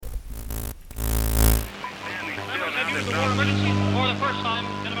emergency for the first time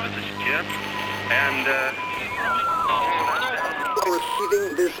in about... This is Jim, and,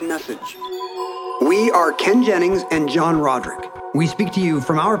 Receiving this message. We are Ken Jennings and John Roderick. We speak to you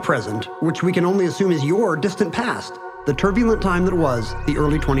from our present, which we can only assume is your distant past, the turbulent time that was the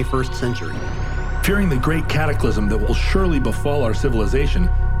early 21st century. Fearing the great cataclysm that will surely befall our civilization,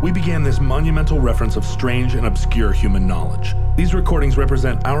 we began this monumental reference of strange and obscure human knowledge. These recordings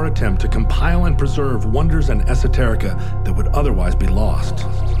represent our attempt to compile and preserve wonders and esoterica that would otherwise be lost.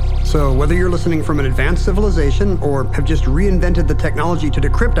 So whether you're listening from an advanced civilization or have just reinvented the technology to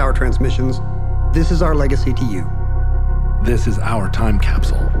decrypt our transmissions, this is our legacy to you. This is our time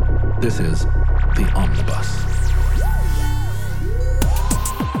capsule. This is the Omnibus.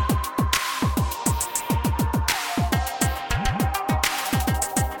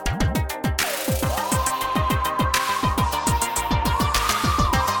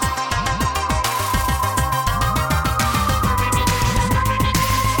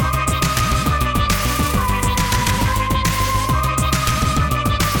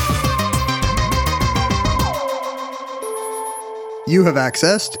 You have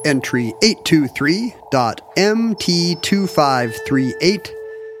accessed entry 823.MT2538,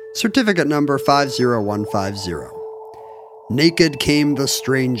 certificate number 50150. Naked came the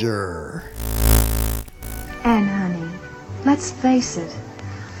stranger. Anne, honey, let's face it.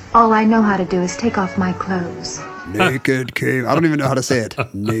 All I know how to do is take off my clothes. Naked came... I don't even know how to say it.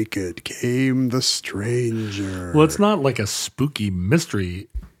 Naked came the stranger. Well, it's not like a spooky mystery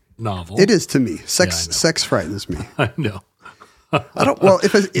novel. It is to me. Yeah, Sex frightens me. I know. I don't... Well,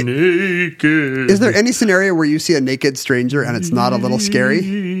 Naked. Is there any scenario where you see a naked stranger and it's not a little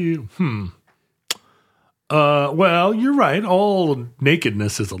scary? Well, you're right. All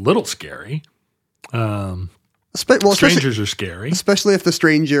nakedness is a little scary. Strangers are scary. Especially if the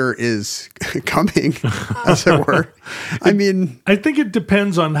stranger is coming, as it were. I mean... I think it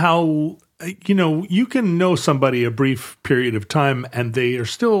depends on how... you can know somebody a brief period of time and they are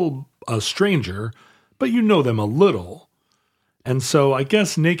still a stranger, but you know them a little. And so I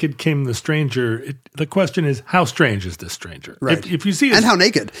guess naked came the stranger. The question is, how strange is this stranger? Right. If you see and how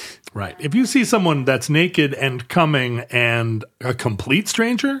naked. Right. If you see someone that's naked and coming and a complete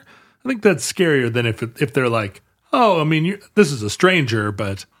stranger, I think that's scarier than if they're like, oh, I mean, this is a stranger,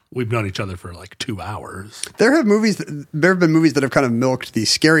 but we've known each other for like 2 hours. There have been movies that have kind of milked the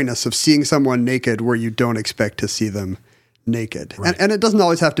scariness of seeing someone naked where you don't expect to see them naked. Right. And it doesn't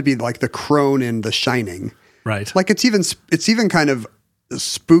always have to be like the crone in The Shining. Right. Like it's even kind of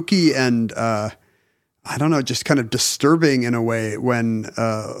spooky and I don't know, just kind of disturbing in a way when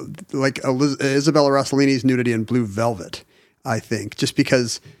like Isabella Rossellini's nudity in Blue Velvet, I think, just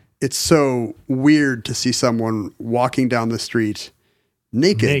because it's so weird to see someone walking down the street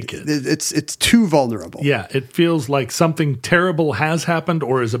naked. It's too vulnerable. Yeah, it feels like something terrible has happened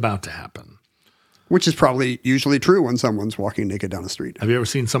or is about to happen. Which is probably usually true when someone's walking naked down the street. Have you ever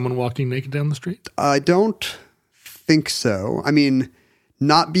seen someone walking naked down the street? I don't think so. I mean,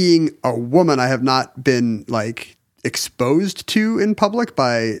 not being a woman, I have not been like exposed to in public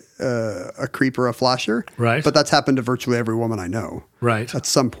by a creep or a flasher. Right. But that's happened to virtually every woman I know. Right. At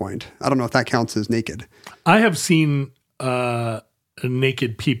some point. I don't know if that counts as naked. I have seen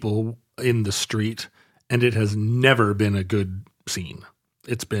naked people in the street, and it has never been a good scene.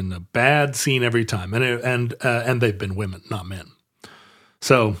 It's been a bad scene every time, and they've been women, not men.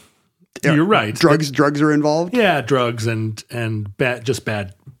 So you're right. Drugs are involved. Yeah, drugs and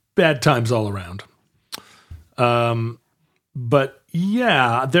bad times all around. But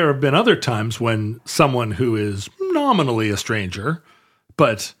yeah, there have been other times when someone who is nominally a stranger,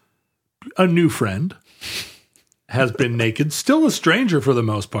 but a new friend, has been naked, still a stranger for the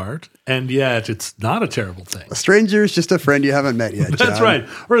most part, and yet it's not a terrible thing. A stranger is just a friend you haven't met yet, That's John. right.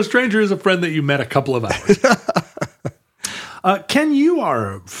 Or a stranger is a friend that you met a couple of hours. Ken, you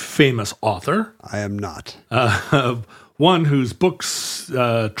are a famous author. I am not. One whose books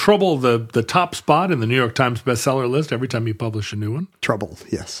trouble the top spot in the New York Times bestseller list every time you publish a new one. Trouble,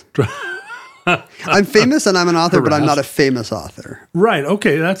 yes. I'm famous and I'm an author, but I'm not a famous author. Right.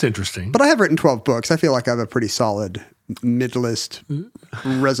 Okay. That's interesting. But I have written 12 books. I feel like I have a pretty solid mid-list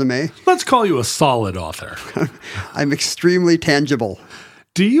resume. Let's call you a solid author. I'm extremely tangible.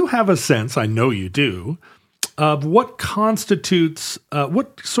 Do you have a sense, I know you do, of what constitutes,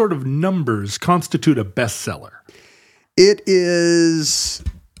 what sort of numbers constitute a bestseller? It is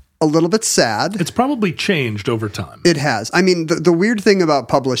a little bit sad. It's probably changed over time. It has. I mean, the weird thing about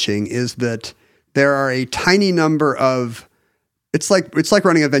publishing is that there are a tiny number of, it's like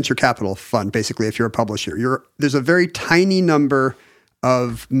running a venture capital fund, basically, if you're a publisher. There's a very tiny number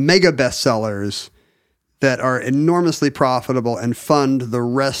of mega bestsellers that are enormously profitable and fund the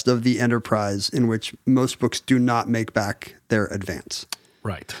rest of the enterprise in which most books do not make back their advance.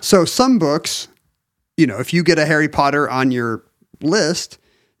 Right. So some books, you know, if you get a Harry Potter on your list,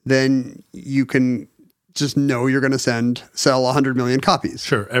 then you can just know you're going to sell 100 million copies.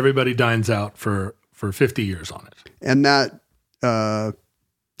 Sure. Everybody dines out for 50 years on it. And that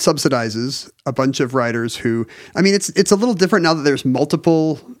subsidizes a bunch of writers who, I mean, it's a little different now that there's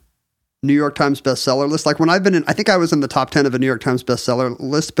multiple New York Times bestseller lists. Like when I've been in, I think I was in the top 10 of a New York Times bestseller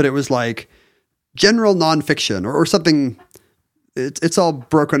list, but it was like general nonfiction or something. It's all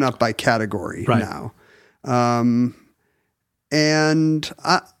broken up by category now. And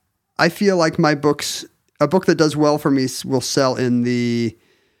I feel like my books, a book that does well for me will sell in the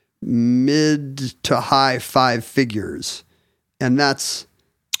mid to high 5 figures. And that's...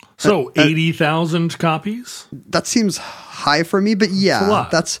 So 80,000 copies? That seems high for me, but yeah, That's a lot.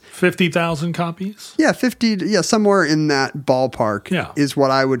 that's 50,000 copies? yeah, 50, yeah, somewhere in that ballpark is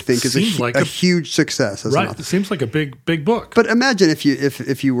what I would think is Seems like a a- huge success. As an Right. author. It seems like a big book. But imagine if you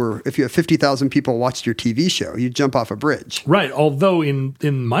have 50,000 people watched your TV show, you'd jump off a bridge. Right. Although in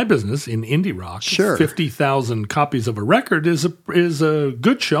my business, in indie rock, Sure. 50,000 copies of a record is a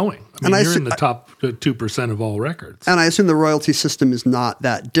good showing. I mean, And you're in the top 2% of all records. And I assume the royalty system is not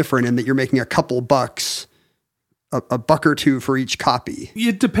that different in that you're making a couple bucks, a buck or two for each copy.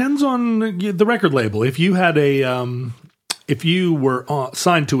 It depends on the record label. If you had if you were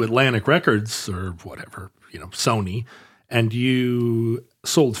signed to Atlantic Records or whatever, Sony, and you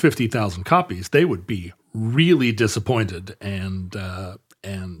sold 50,000 copies, they would be really disappointed, and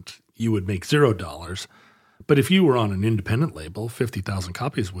you would make $0. But if you were on an independent label, 50,000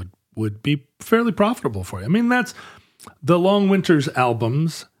 copies would be fairly profitable for you. I mean, that's the Long Winters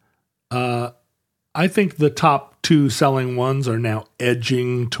albums. I think the top 2 selling ones are now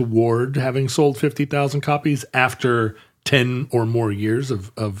edging toward having sold 50,000 copies after 10 or more years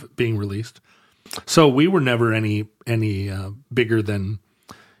of being released. So we were never any bigger than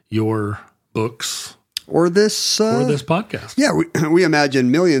your books Or this podcast. Yeah, we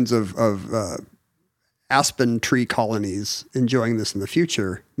imagine millions of aspen tree colonies enjoying this in the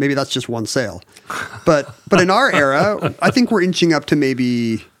future. Maybe that's just one sale. But in our era, I think we're inching up to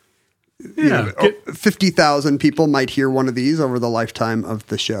maybe 50,000 people might hear one of these over the lifetime of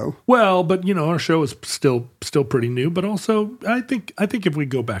the show. Well, but our show is still pretty new, but also I think if we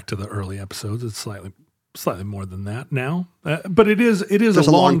go back to the early episodes, it's slightly more than that now. But it is There's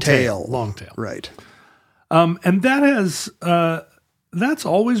a long tail. Right. And that has that's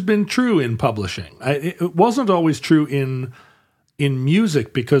always been true in publishing. It wasn't always true in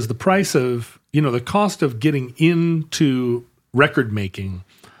music because the price of, the cost of getting into record making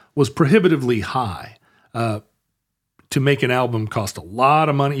was prohibitively high. To make an album cost a lot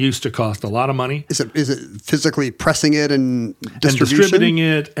of money. It used to cost a lot of money. Is it physically pressing it and distribution? And distributing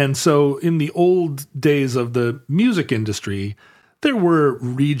it. And so in the old days of the music industry, there were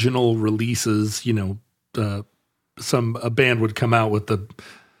regional releases, a band would come out with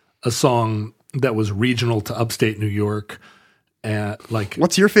a song that was regional to upstate New York.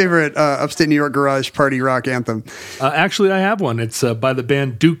 What's your favorite upstate New York garage party rock anthem? Actually, I have one. It's by the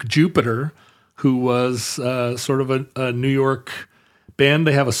band Duke Jupiter, who was sort of a New York band.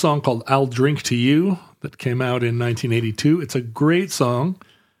 They have a song called "I'll Drink to You" that came out in 1982. It's a great song.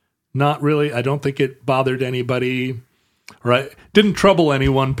 Not really. I don't think it bothered anybody. Right? Didn't trouble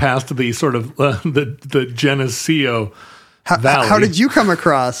anyone past the sort of the Geneseo Valley. How did you come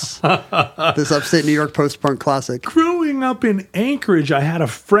across this upstate New York post-punk classic? Growing up in Anchorage, I had a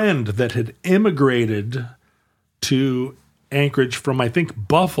friend that had immigrated to Anchorage from, I think,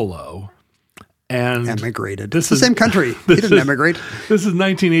 Buffalo. And emigrated. This is the same country. He didn't emigrate. This is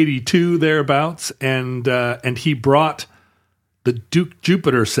 1982, thereabouts. And he brought the Duke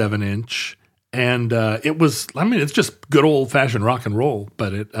Jupiter 7-inch. And it was, it's just good old-fashioned rock and roll,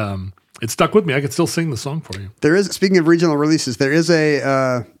 but it stuck with me. I could still sing the song for you. There is, speaking of regional releases, there is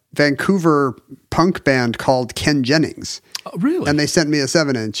a Vancouver punk band called Ken Jennings. Oh, really? And they sent me a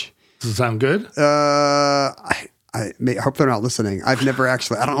 7-inch. Does it sound good? I hope they're not listening. I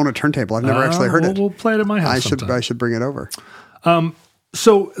don't own a turntable. I've never actually heard it. We'll play it at my house I should bring it over.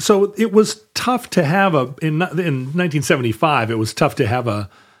 So it was tough to have in 1975, it was tough to have a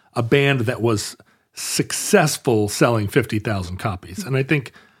band that was successful selling 50,000 copies. And I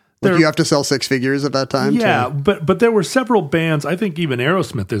think you have to sell 6 figures at that time? Yeah, but there were several bands. I think even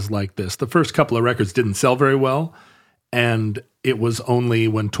Aerosmith is like this. The first couple of records didn't sell very well. And it was only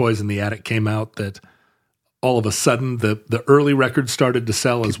when Toys in the Attic came out that all of a sudden the early records started to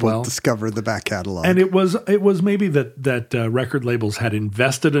sell as well. Discover the back catalog. And it was maybe that record labels had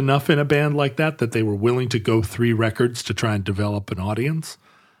invested enough in a band like that they were willing to go 3 records to try and develop an audience.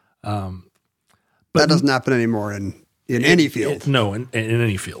 But that doesn't happen anymore in any field. No, in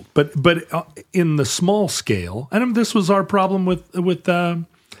any field. But in the small scale, and this was our problem with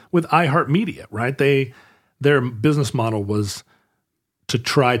iHeartMedia, right? Their business model was to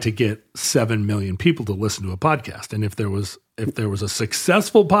try to get 7 million people to listen to a podcast. And if there was a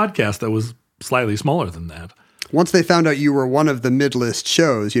successful podcast that was slightly smaller than that. Once they found out you were one of the mid-list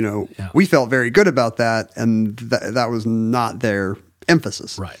shows, we felt very good about that, and that was not their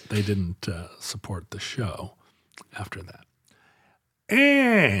emphasis. Right. They didn't support the show after that.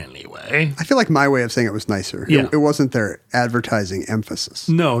 Anyway. I feel like my way of saying it was nicer. Yeah. It wasn't their advertising emphasis.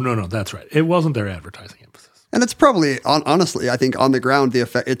 No, that's right. It wasn't their advertising emphasis. And it's probably, honestly, I think on the ground,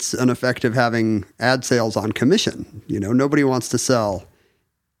 it's an effect of having ad sales on commission. Nobody wants to sell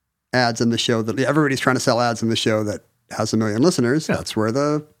ads in the show that everybody's trying to sell ads in the show that has 1 million listeners. Yeah. That's where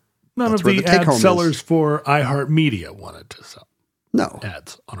none of the ad sellers for iHeartMedia wanted to sell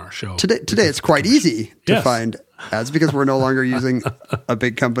ads on our show. Today it's quite easy to find ads because we're no longer using a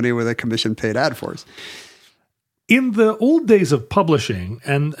big company with a commission paid ad force. In the old days of publishing,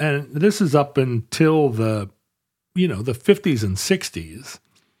 and this is up until the 50s and 60s,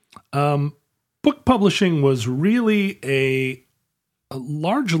 book publishing was really a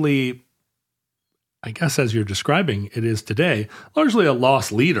largely, I guess as you're describing it is today, largely a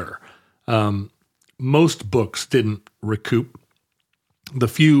loss leader. Most books didn't recoup. The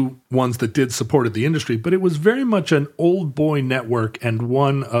few ones that did supported the industry, but it was very much an old boy network and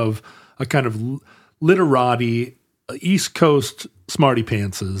one of a kind of literati, East Coast smarty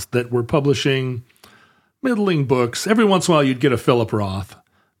pantses that were publishing middling books. Every once in a while you'd get a Philip Roth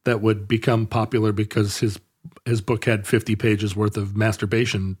that would become popular because his book had 50 pages worth of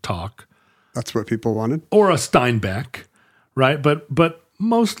masturbation talk. That's what people wanted. Or a Steinbeck, right? But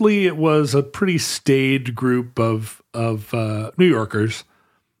mostly it was a pretty staid group of New Yorkers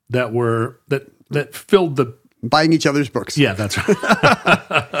that filled the buying each other's books. Yeah, that's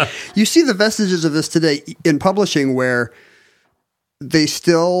right. You see the vestiges of this today in publishing where they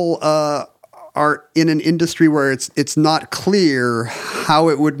still are in an industry where it's not clear how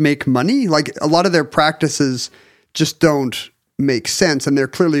it would make money. Like a lot of their practices just don't make sense. And they're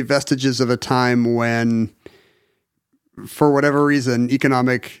clearly vestiges of a time when, for whatever reason,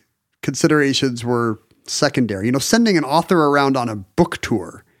 economic considerations were secondary. Sending an author around on a book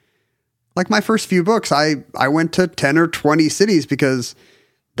tour. Like my first few books, I went to 10 or 20 cities because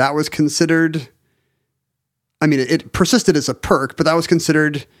that was considered, it persisted as a perk, but that was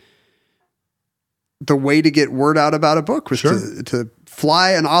considered the way to get word out about a book was to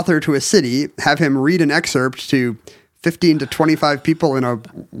fly an author to a city, have him read an excerpt to 15 to 25 people in a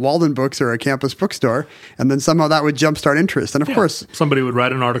Walden Books or a campus bookstore, and then somehow that would jumpstart interest. And of course, somebody would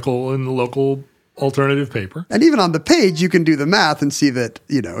write an article in the local alternative paper. And even on the page, you can do the math and see that,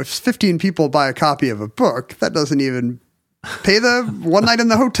 if 15 people buy a copy of a book, that doesn't even pay the one night in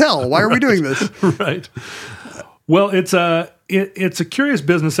the hotel. Why are we doing this? Right. Well, it's a curious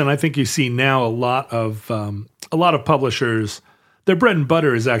business, and I think you see now a lot of publishers. Their bread and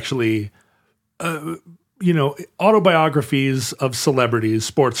butter is actually, autobiographies of celebrities,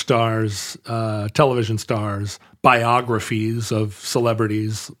 sports stars, television stars, biographies of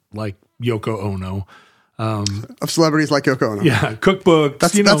celebrities like Yoko Ono. Of celebrities like Yoko Ono. Yeah, cookbooks.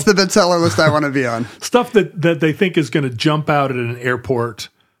 That's the bestseller list I want to be on. Stuff that they think is going to jump out at an airport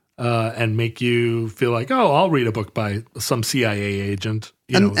and make you feel like, oh, I'll read a book by some CIA agent.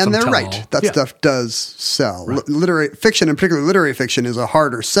 And they're right. That stuff does sell. Right. Literary fiction, and particularly literary fiction, is a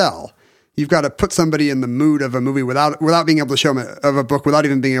harder sell. You've got to put somebody in the mood of a movie without being able to show them of a book, without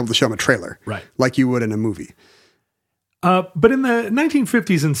even being able to show them a trailer, right? Like you would in a movie. But in the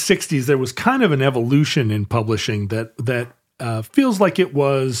 1950s and 60s, there was kind of an evolution in publishing that feels like it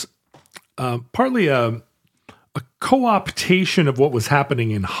was partly a co-optation of what was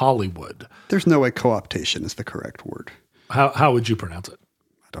happening in Hollywood. There's no way co-optation is the correct word. How would you pronounce it?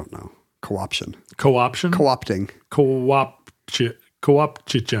 I don't know. Co-option. Co-option? Co-opting. Co-option.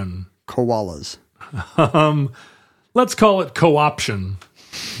 Koalas. Let's call it co-option.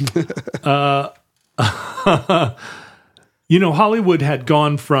 Hollywood had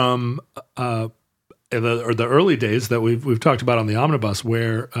gone from the early days that we've talked about on the Omnibus,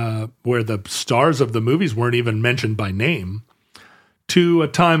 where the stars of the movies weren't even mentioned by name, to a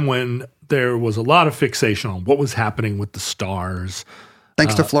time when there was a lot of fixation on what was happening with the stars.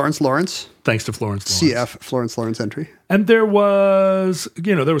 Thanks to Florence Lawrence. Thanks to Florence Lawrence. CF, Florence Lawrence entry. And there was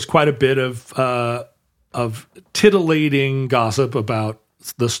quite a bit of titillating gossip about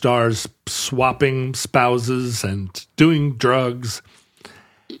the stars swapping spouses and doing drugs,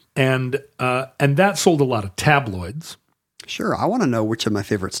 and that sold a lot of tabloids. Sure, I want to know which of my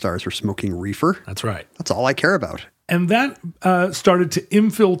favorite stars were smoking reefer. That's right. That's all I care about. And that started to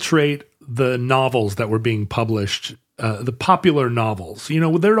infiltrate the novels that were being published, the popular novels. You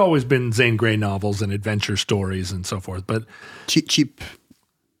know, there'd always been Zane Grey novels and adventure stories and so forth, but Cheap,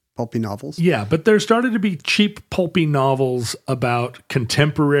 pulpy novels. yeah, but there started to be cheap, pulpy novels about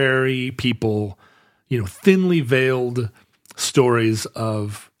contemporary people, you know, thinly veiled stories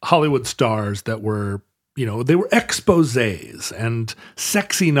of Hollywood stars that were, you know, they were exposés and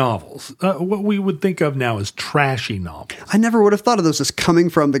sexy novels, what we would think of now as trashy novels. I never would have thought of those as coming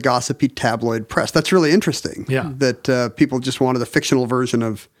from the gossipy tabloid press. That's really interesting. Yeah. That people just wanted a fictional version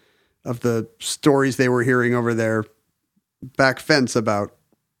of the stories they were hearing over their back fence about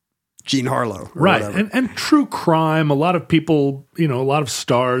Jean Harlow. Or Right. whatever. And true crime, a lot of people, you know, a lot of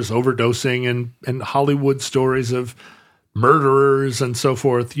stars overdosing and Hollywood stories of murderers and so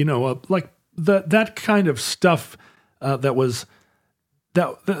forth, you know, like that kind of stuff this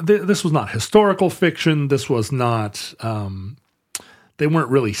was not historical fiction. This was not, they weren't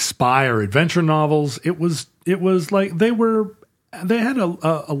really spy or adventure novels. It was like they had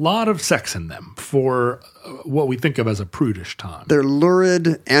a lot of sex in them for what we think of as a prudish time. They're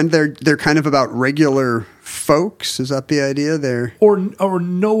lurid and they're kind of about regular folks. Is that the idea? They're or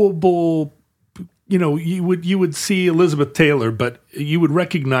knowable. You know, you would see Elizabeth Taylor, but you would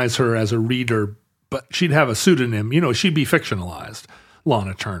recognize her as a reader, but she'd have a pseudonym. You know, she'd be fictionalized,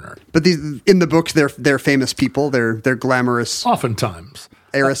 Lana Turner. But these in the books they're famous people. They're glamorous Oftentimes.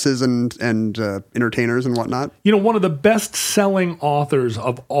 heiresses and entertainers and whatnot. You know, one of the best-selling authors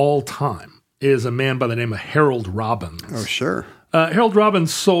of all time is a man by the name of Harold Robbins. Oh, sure. Harold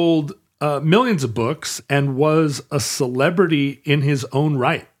Robbins sold millions of books and was a celebrity in his own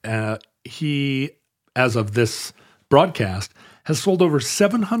right. He, as of this broadcast, has sold over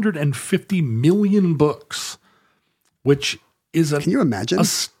 750 million books, which is Can you imagine?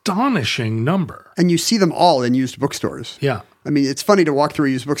 astonishing number. And you see them all in used bookstores. Yeah. I mean, it's funny to walk through a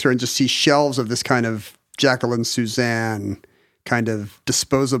used bookstore and just see shelves of this kind of Jacqueline Suzanne kind of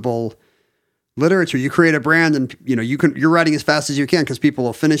disposable literature. You create a brand, and you know you're writing as fast as you can because people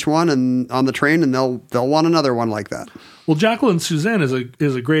will finish one and on the train, and they'll want another one like that. Well, Jacqueline Suzanne is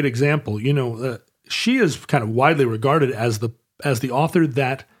a great example. You know, she is kind of widely regarded as the author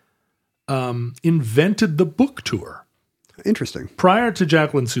that invented the book tour. Interesting. Prior to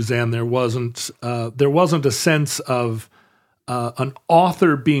Jacqueline Suzanne, there wasn't a sense of an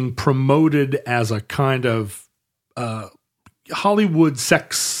author being promoted as a kind of Hollywood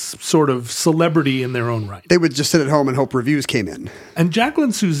sex sort of celebrity in their own right. They would just sit at home and hope reviews came in. And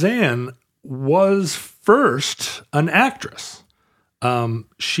Jacqueline Suzanne was first an actress.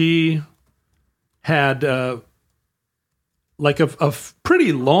 She had like a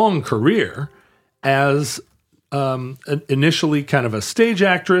pretty long career as initially kind of a stage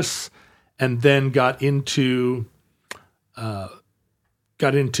actress, and then got into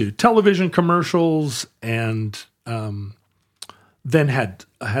television commercials, and then had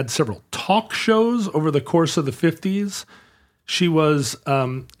several talk shows over the course of the 50s. She was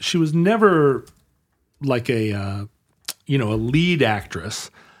never like a lead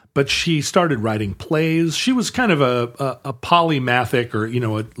actress, but she started writing plays. She was kind of a polymathic, or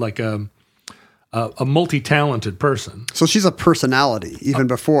a multi-talented person. So she's a personality even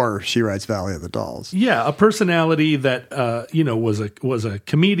before she writes Valley of the Dolls. Yeah, a personality that was a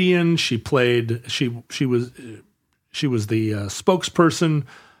comedian. She played. She was the spokesperson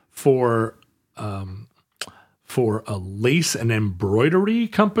for a lace and embroidery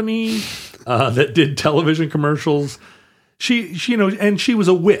company that did television commercials. She was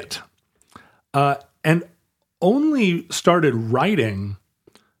a wit, and only started writing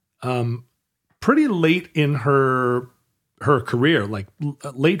pretty late in her career, like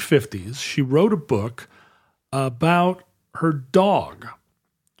late 50s. She wrote a book about her dog.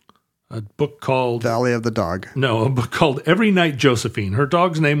 A book called Valley of the Dog. No, a book called Every Night Josephine. Her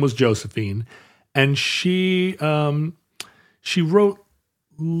dog's name was Josephine, and she wrote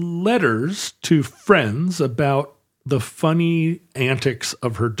letters to friends about the funny antics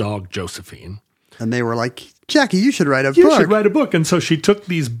of her dog Josephine. And they were like, Jackie, you should write a book. You should write a book. And so she took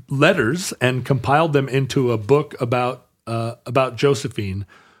these letters and compiled them into a book about Josephine,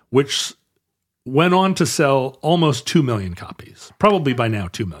 which went on to sell almost 2 million copies. Probably by now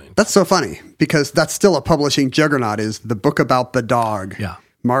 2 million. That's so funny because that's still a publishing juggernaut, is the book about the dog. Yeah.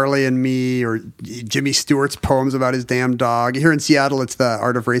 Marley and Me, or Jimmy Stewart's poems about his damn dog. Here in Seattle, it's the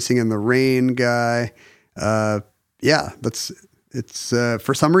Art of Racing in the Rain guy. It's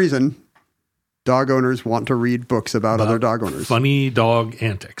for some reason, dog owners want to read books about other dog owners. Funny dog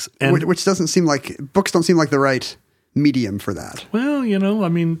antics. And Which doesn't seem like, books don't seem like the right medium for that. well, I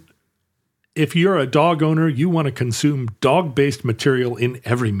mean, if you're a dog owner, you want to consume dog-based material in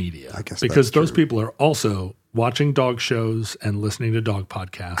every media. I guess because that's those true. people are also watching dog shows and listening to dog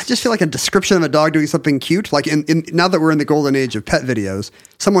podcasts. I just feel like a description of a dog doing something cute, like in now that we're in the golden age of pet videos,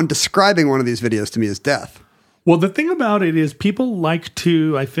 someone describing one of these videos to me is death. Well, the thing about it is people like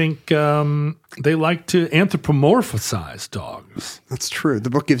to, I think, they like to anthropomorphize dogs. That's true. The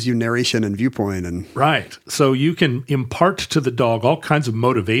book gives you narration and viewpoint, and Right. So you can impart to the dog all kinds of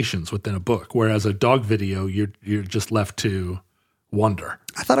motivations within a book, whereas a dog video, you're just left to wonder.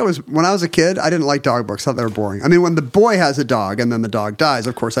 I thought it was, when I was a kid, I didn't like dog books. I thought they were boring. I mean, when the boy has a dog and then the dog dies,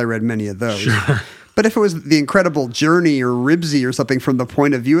 of course, I read many of those. Sure. But if it was The Incredible Journey or Ribsy or something from the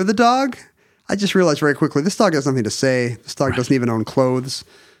point of view of the dog, I just realized very quickly, this dog has nothing to say. This dog doesn't even own clothes.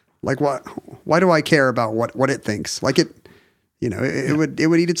 Like, what? Why do I care about what it thinks? Like, it would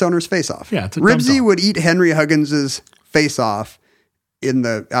eat its owner's face off. Yeah, it's a dumb Ribsy dog. would eat Henry Huggins's face off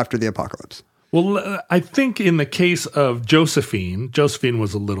after the apocalypse. Well, I think in the case of Josephine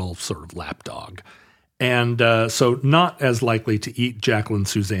was a little sort of lapdog. And so not as likely to eat Jacqueline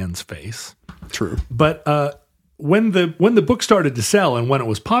Suzanne's face. True. But when the book started to sell and when it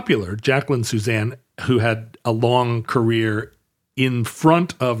was popular, Jacqueline Suzanne, who had a long career in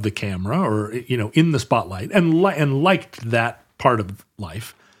front of the camera or in the spotlight and liked that part of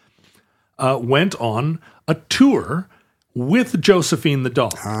life, went on a tour with Josephine the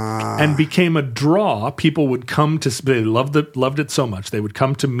dog and became a draw. People would come they loved it so much. They would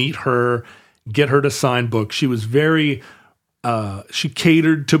come to meet her, get her to sign books. She was very, she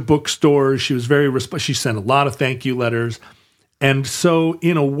catered to bookstores. She was she sent a lot of thank you letters. And so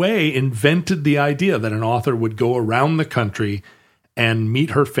in a way invented the idea that an author would go around the country and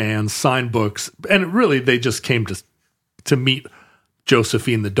meet her fans, sign books. And really they just came to meet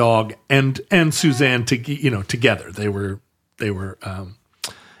Josephine the dog and Suzanne together. They were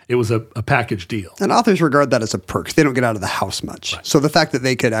it was a package deal. And authors regard that as a perk. They don't get out of the house much. Right. So the fact that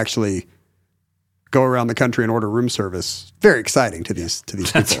they could actually go around the country and order room service, very exciting to these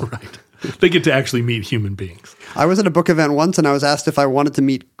That's people. right. They get to actually meet human beings. I was at a book event once and I was asked if I wanted to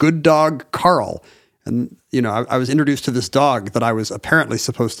meet Good Dog Carl. And, I was introduced to this dog that I was apparently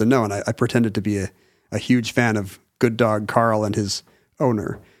supposed to know. And I pretended to be a huge fan of Good Dog Carl and his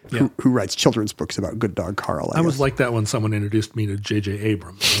owner, who writes children's books about Good Dog Carl. I was like that when someone introduced me to J.J.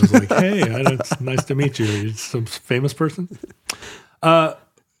 Abrams. I was like, hey, it's nice to meet you. You're some famous person.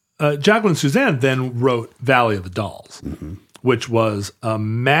 Jacqueline Suzanne then wrote Valley of the Dolls, which was a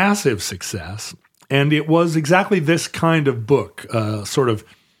massive success. And it was exactly this kind of book, sort of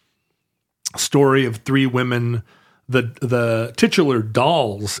story of three women. The titular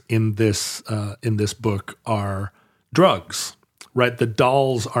dolls in this book are drugs, right? The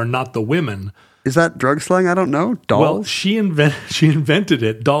dolls are not the women. Is that drug slang? I don't know. Dolls? Well, she invented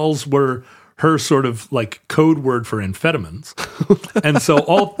it. Dolls were her sort of like code word for amphetamines. And so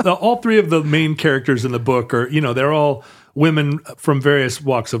all three of the main characters in the book are, they're all women from various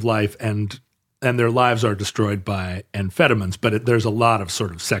walks of life and their lives are destroyed by amphetamines, but there's a lot of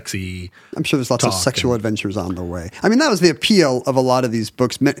sort of sexy. I'm sure there's lots of sexual adventures on the way. I mean, that was the appeal of a lot of these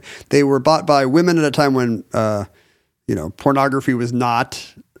books. They were bought by women at a time when, pornography was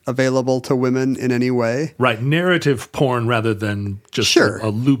not available to women in any way. Right. Narrative porn rather than just a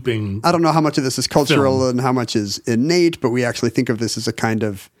looping. I don't know how much of this is cultural film. and how much is innate, but we actually think of this as a kind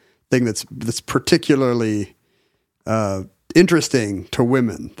of thing that's particularly interesting to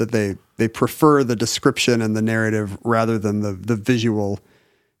women, that they prefer the description and the narrative rather than the visual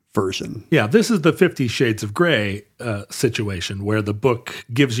version. Yeah, this is the 50 Shades of Grey situation where the book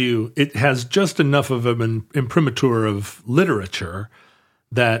it has just enough of an imprimatur of literature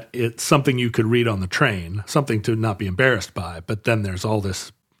that it's something you could read on the train, something to not be embarrassed by, but then there's all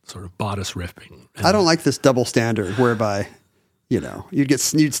this sort of bodice ripping. I don't like this double standard whereby, you'd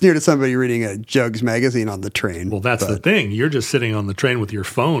sneer at somebody reading a Jugs magazine on the train. Well, that's the thing. You're just sitting on the train with your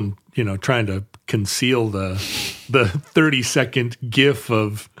phone, trying to conceal the 30-second gif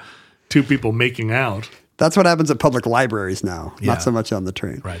of two people making out. That's what happens at public libraries now, Yeah. not so much on the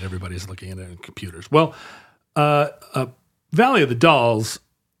train. Right, everybody's looking at it on computers. Well, Valley of the Dolls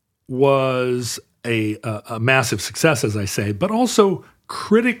was a massive success, as I say, but also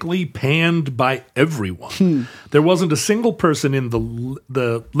critically panned by everyone. There wasn't a single person in the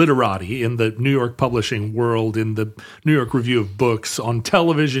literati, in the New York publishing world, in the New York Review of Books, on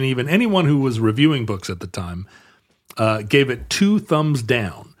television even, anyone who was reviewing books at the time, gave it 2 thumbs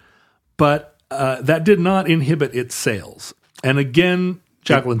down. But that did not inhibit its sales. And again,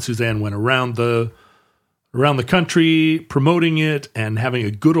 Jacqueline Suzanne went around the country promoting it and having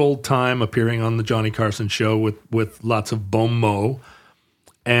a good old time, appearing on the Johnny Carson show with lots of bon mots.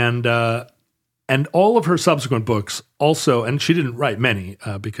 And all of her subsequent books also, and she didn't write many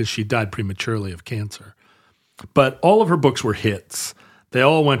because she died prematurely of cancer, but all of her books were hits. They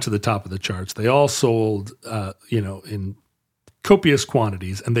all went to the top of the charts. They all sold, in copious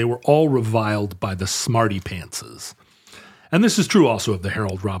quantities, and they were all reviled by the smarty pantses. And this is true also of the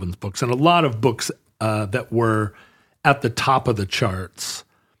Harold Robbins books, and a lot of books that were at the top of the charts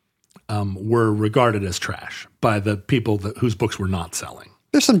were regarded as trash by the people whose books were not selling.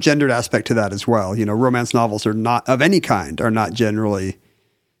 There's some gendered aspect to that as well. Romance novels are not of any kind are not generally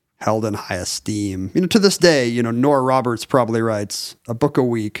held in high esteem. To this day, Nora Roberts probably writes a book a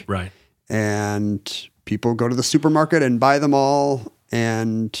week. Right. And people go to the supermarket and buy them all,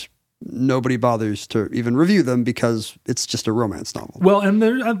 and nobody bothers to even review them because it's just a romance novel. Well, and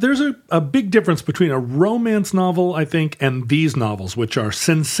there's a big difference between a romance novel, I think, and these novels, which are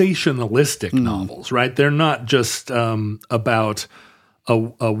sensationalistic novels, right? They're not just about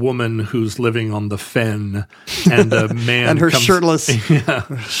a woman who's living on the fen and a man and her comes,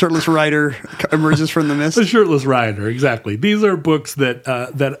 shirtless rider emerges from the mist. The shirtless rider, exactly. These are books that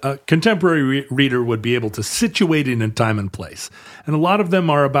a contemporary reader would be able to situate in time and place. And a lot of them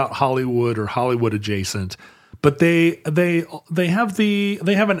are about Hollywood or Hollywood adjacent, but they have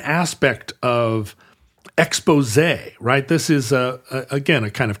an aspect of expose, right? This is again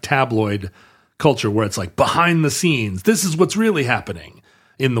a kind of tabloid culture where it's like behind the scenes. This is what's really happening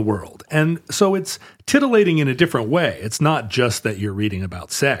in the world. And so it's titillating in a different way. It's not just that you're reading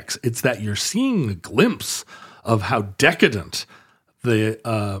about sex. It's that you're seeing a glimpse of how decadent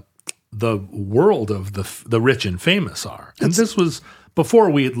the world of the rich and famous are. And this was before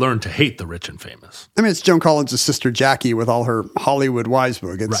we had learned to hate the rich and famous. I mean, it's Joan Collins' sister Jackie with all her Hollywood wives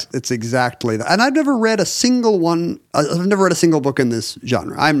book. It's exactly that. And I've never read a single one. I've never read a single book in this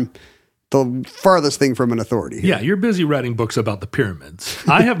genre. I'm the farthest thing from an authority here. Yeah, you're busy writing books about the pyramids.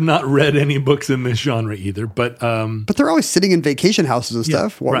 I have not read any books in this genre either, but they're always sitting in vacation houses and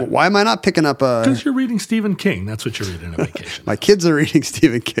stuff. Right. Why am I not picking up a... Because you're reading Stephen King. That's what you're reading on vacation. My kids are reading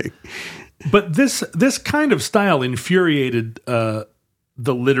Stephen King. But this kind of style infuriated the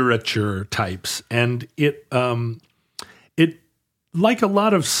literature types, and it like a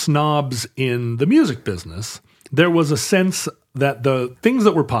lot of snobs in the music business, there was a sense that the things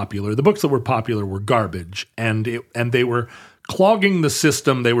that were popular, the books that were popular, were garbage, and they were clogging the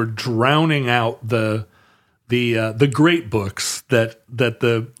system. They were drowning out the great books that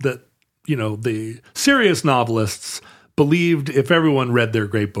the serious novelists believed if everyone read their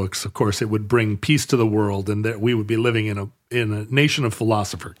great books, of course, it would bring peace to the world, and that we would be living in a nation of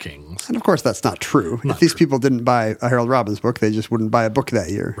philosopher kings. And of course, that's not true. If these people didn't buy a Harold Robbins book, they just wouldn't buy a book that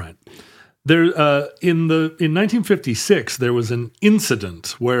year. Right. There, in 1956, there was an incident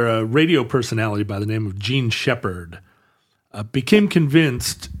where a radio personality by the name of Gene Shepard became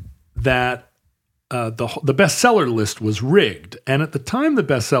convinced that the bestseller list was rigged, and at the time, the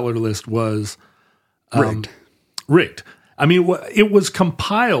bestseller list was rigged. I mean, it was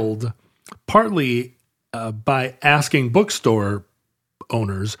compiled partly by asking bookstore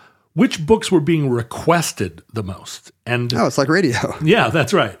owners which books were being requested the most. And it's like radio. Yeah,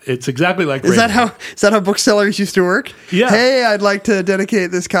 that's right. It's exactly like radio. Is that how booksellers used to work? Yeah. Hey, I'd like to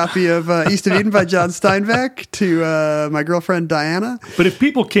dedicate this copy of East of Eden by John Steinbeck to my girlfriend Diana. But if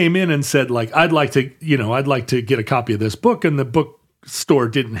people came in and said, like, I'd like to get a copy of this book, and the bookstore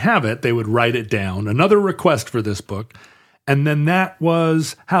didn't have it, they would write it down, another request for this book. And then that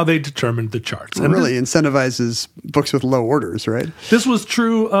was how they determined the charts. It really incentivizes books with low orders, right? This was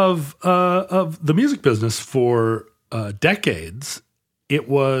true of the music business for decades. It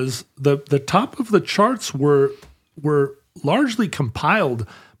was the top of the charts were largely compiled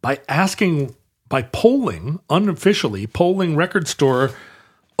by unofficially polling record store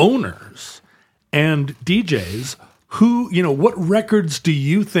owners and DJs. What records do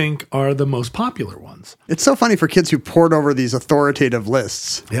you think are the most popular ones? It's so funny for kids who poured over these authoritative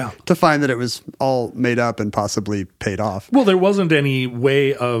lists to find that it was all made up and possibly paid off. Well, there wasn't any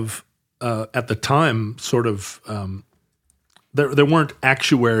way of, at the time, sort of, there weren't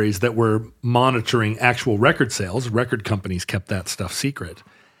actuaries that were monitoring actual record sales. Record companies kept that stuff secret.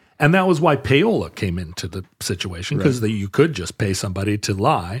 And that was why payola came into the situation, because you could just pay somebody to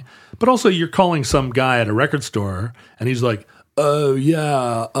lie. But also you're calling some guy at a record store and he's like, oh,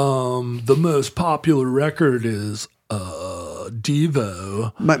 yeah, the most popular record is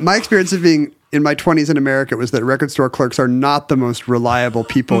Devo. My experience of being in my 20s in America was that record store clerks are not the most reliable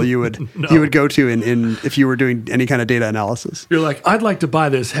people you would go to in if you were doing any kind of data analysis. You're like, I'd like to buy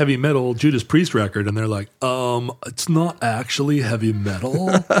this heavy metal Judas Priest record, and they're like, it's not actually heavy metal.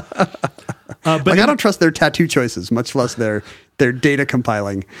 But I don't trust their tattoo choices, much less their data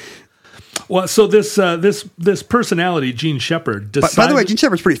compiling. Well, so this personality, Gene Shepard, decided. By the way, Gene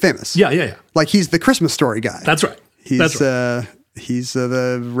Shepard's pretty famous. Yeah. Like he's the Christmas Story guy. That's right. He's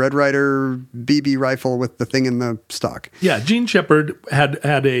the Red Ryder BB rifle with the thing in the stock. Yeah, Gene Shepard had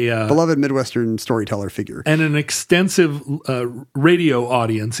a beloved Midwestern storyteller figure and an extensive radio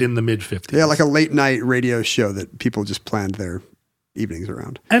audience in the mid-50s. Yeah, like a late night radio show that people just planned their evenings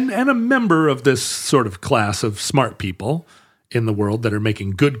around. And a member of this sort of class of smart people in the world that are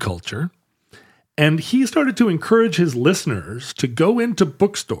making good culture. And he started to encourage his listeners to go into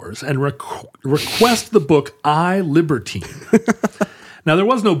bookstores and request the book I, Libertine. Now, there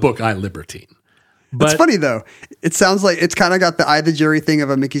was no book I, Libertine. But it's funny, though. It sounds like it's kind of got the I, the Jury thing of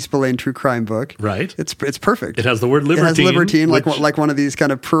a Mickey Spillane true crime book. Right. It's perfect. It has the word libertine. It has libertine, like one of these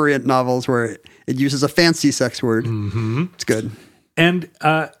kind of prurient novels where it uses a fancy sex word. Mm-hmm. It's good. And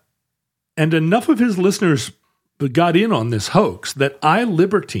enough of his listeners got in on this hoax that I,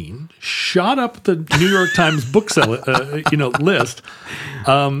 Libertine shot up the New York Times bookseller list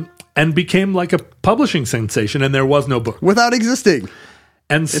and became like a publishing sensation, and there was no book. Without existing.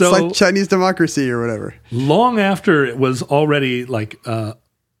 And it's so like Chinese democracy or whatever. Long after it was already like on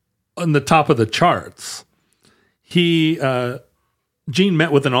the top of the charts, Gene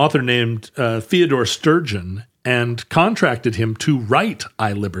met with an author named Theodore Sturgeon and contracted him to write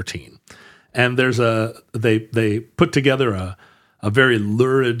I, Libertine. And they put together a very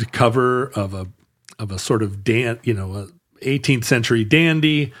lurid cover of a sort of 18th century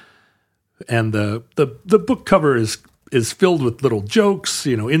dandy, and the book cover is filled with little jokes,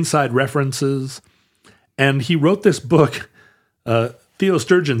 inside references. And he wrote this book. Theo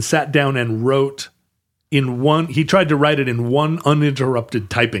Sturgeon sat down and wrote he tried to write it in one uninterrupted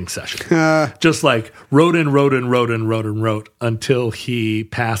typing session. Just like wrote until he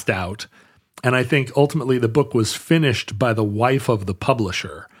passed out. And I think ultimately the book was finished by the wife of the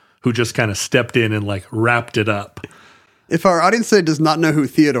publisher, who just kind of stepped in and like wrapped it up. If our audience today does not know who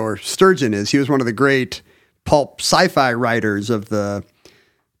Theodore Sturgeon is, he was one of the great pulp sci-fi writers of the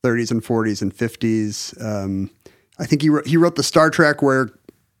 30s and 40s and 50s. I think he wrote the Star Trek where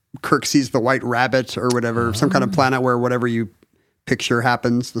Kirk sees the White Rabbit or whatever, some kind of planet where whatever you picture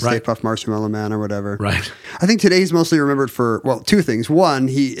happens, the Stay Puft Marshmallow Man or whatever. Right. I think today he's mostly remembered for, two things. One,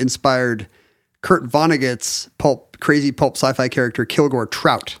 he inspired Kurt Vonnegut's crazy pulp sci-fi character Kilgore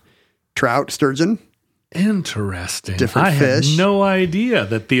Trout. Sturgeon. Interesting. Different fish. I had no idea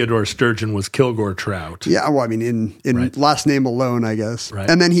that Theodore Sturgeon was Kilgore Trout. Yeah, well, I mean, in last name alone, I guess. Right.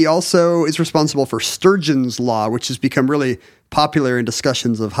 And then he also is responsible for Sturgeon's Law, which has become really popular in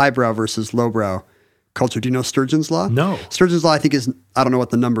discussions of highbrow versus lowbrow culture. Do you know Sturgeon's Law? No. Sturgeon's Law, I think, I don't know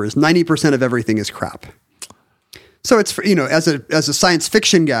what the number is. 90% of everything is crap. So it's, as a science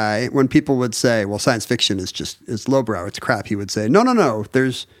fiction guy, when people would say, well, science fiction is lowbrow, it's crap, he would say, no,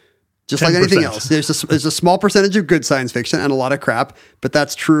 there's just 10%. Like anything else. There's a small percentage of good science fiction and a lot of crap, but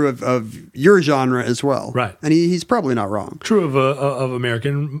that's true of your genre as well. Right. And he's probably not wrong. True of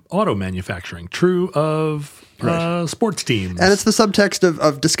American auto manufacturing. True of sports teams. And it's the subtext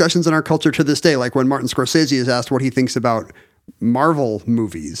of discussions in our culture to this day, like when Martin Scorsese is asked what he thinks about Marvel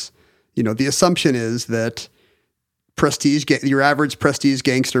movies. The assumption is that your average prestige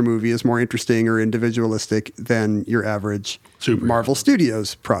gangster movie is more interesting or individualistic than your average Marvel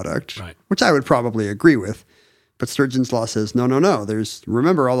Studios product, which I would probably agree with. But Sturgeon's Law says, no.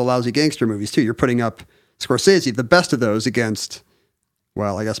 Remember all the lousy gangster movies too. You're putting up Scorsese, the best of those, against,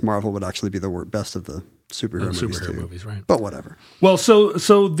 well, I guess Marvel would actually be the best of the superhero movies, right? But whatever. Well, so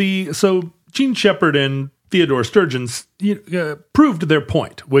Gene Shepard and Theodore Sturgeon proved their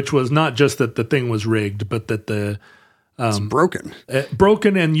point, which was not just that the thing was rigged, but that it's broken.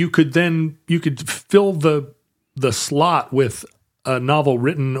 Broken, and you could fill the slot with a novel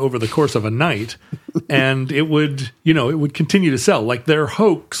written over the course of a night, and it would continue to sell. Like their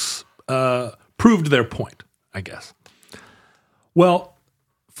hoax proved their point, I guess. Well,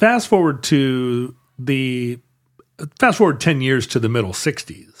 fast forward 10 years to the middle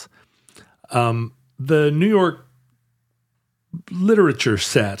 60s. The New York literature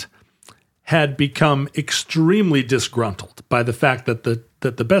set had become extremely disgruntled by the fact that the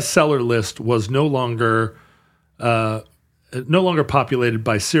bestseller list was no longer populated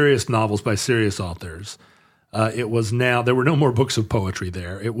by serious novels by serious authors. It was now there were no more books of poetry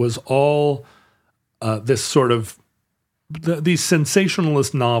there. It was all this sort of these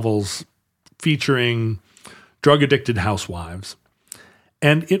sensationalist novels featuring drug-addicted housewives.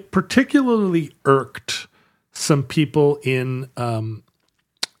 And it particularly irked some people in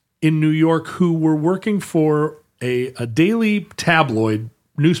New York who were working for a daily tabloid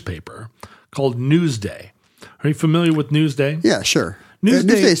newspaper called Newsday. Are you familiar with Newsday? Yeah, sure. Newsday-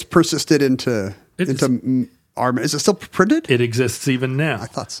 Newsday's persisted into our. Is it still printed? It exists even now. I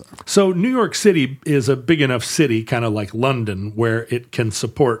thought so. So New York City is a big enough city, kind of like London, where it can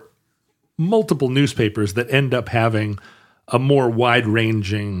support multiple newspapers that end up having a more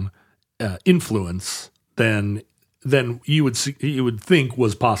wide-ranging influence than you would think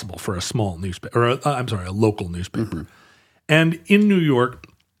was possible for a small newspaper, or a local newspaper. Mm-hmm. And in New York,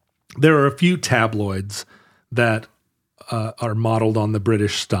 there are a few tabloids that are modeled on the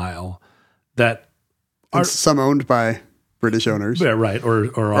British style that And some owned by British owners. yeah, right,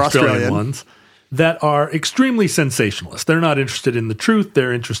 or Australian ones that are extremely sensationalist. They're not interested in the truth.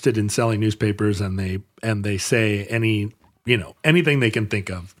 They're interested in selling newspapers, and they say anything they can think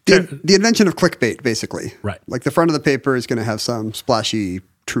of. The invention of clickbait, basically. Right. Like the front of the paper is going to have some splashy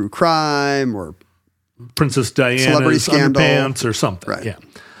true crime or Princess Celebrity Diana's scandal. underpants or something. Right. Yeah.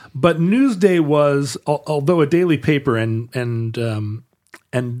 But Newsday was, although a daily paper and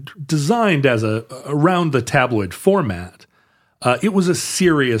designed as around the tabloid format, it was a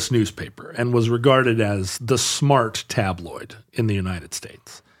serious newspaper and was regarded as the smart tabloid in the United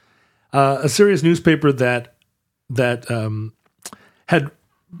States. A serious newspaper that had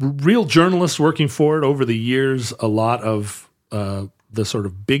real journalists working for it over the years. A lot of the sort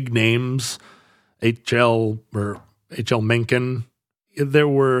of big names, H.L. Mencken. There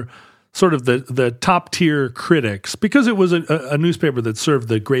were sort of the top tier critics because it was a newspaper that served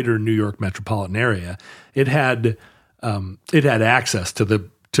the greater New York metropolitan area. It had access to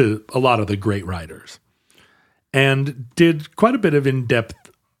a lot of the great writers and did quite a bit of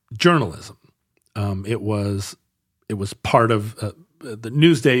in-depth journalism. It was part of the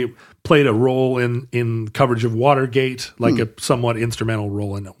Newsday played a role in coverage of Watergate, like a somewhat instrumental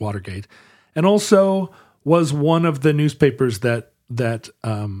role in Watergate, and also was one of the newspapers that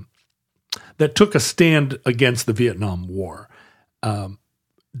took a stand against the Vietnam War.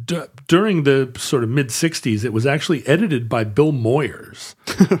 During the sort of mid-'60s, it was actually edited by Bill Moyers,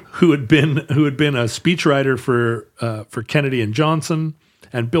 who had been a speechwriter for Kennedy and Johnson.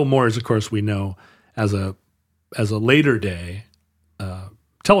 And Bill Moyers, of course, we know as a later day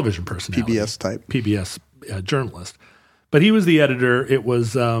television personality, PBS journalist. But he was the editor. It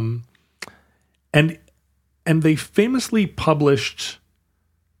was and they famously published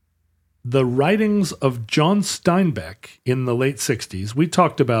the writings of John Steinbeck in the late 60s. We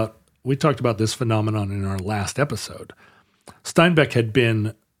talked about this phenomenon in our last episode. Steinbeck had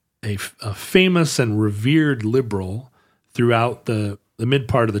been a famous and revered liberal throughout the mid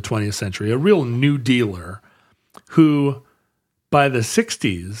part of the 20th century, a real New Dealer who, by the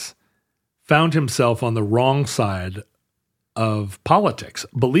 60s, found himself on the wrong side of politics,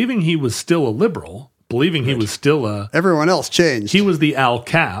 believing he was still a liberal, believing he was still everyone else changed. He was the Al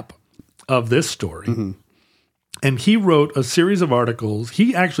Cap of this story. Mm-hmm. And he wrote a series of articles.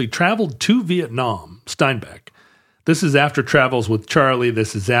 He actually traveled to Vietnam, Steinbeck. This is after Travels with Charlie.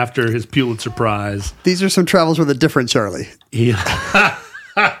 This is after his Pulitzer Prize. These are some travels with a different Charlie.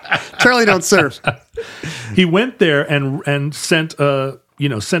 Charlie don't serve. He went there and sent a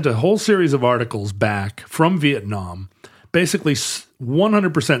whole series of articles back from Vietnam, basically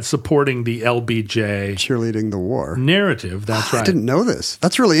 100% supporting the LBJ cheerleading the war narrative. That's right. I didn't know this.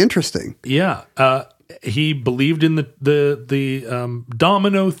 That's really interesting. Yeah, he believed in the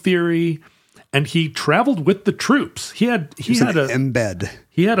domino theory, and he traveled with the troops. He had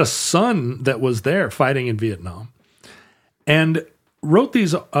a son that was there fighting in Vietnam, and wrote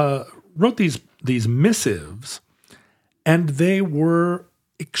these missives, and they were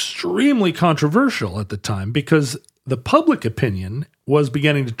extremely controversial at the time because the public opinion was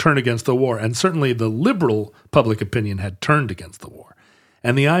beginning to turn against the war, and certainly the liberal public opinion had turned against the war.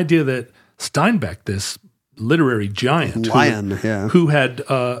 And the idea that Steinbeck, this literary giant, who had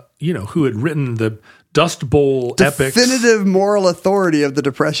written the Dust Bowl epics, definitive moral authority of the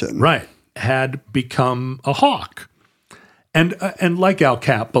Depression, right, had become a hawk, and like Al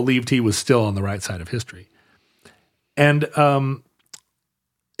Cap, believed he was still on the right side of history. And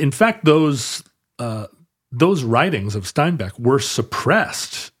in fact, those writings of Steinbeck were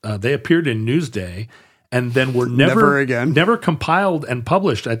suppressed. They appeared in Newsday, and then were never compiled and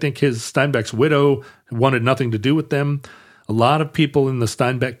published. I think Steinbeck's widow wanted nothing to do with them. A lot of people in the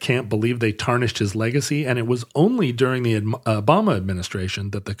Steinbeck camp believe they tarnished his legacy, and it was only during the Obama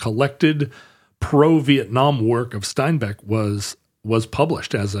administration that the collected pro-Vietnam work of Steinbeck was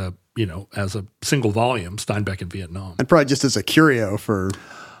published as a single volume, Steinbeck in Vietnam. And probably just as a curio for...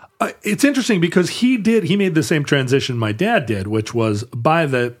 It's interesting because he made the same transition my dad did, which was by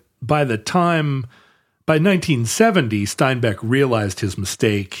 1970, Steinbeck realized his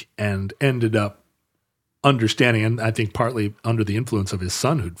mistake and ended up understanding, and I think partly under the influence of his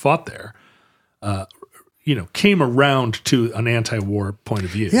son who'd fought there, came around to an anti-war point of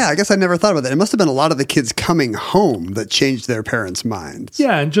view. Yeah, I guess I never thought about that. It must have been a lot of the kids coming home that changed their parents' minds.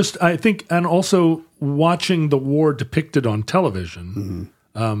 Yeah, and and also watching the war depicted on television,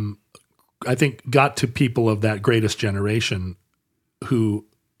 I think got to people of that greatest generation who,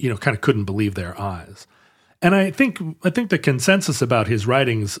 kind of couldn't believe their eyes. And I think the consensus about his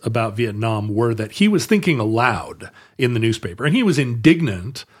writings about Vietnam were that he was thinking aloud in the newspaper, and he was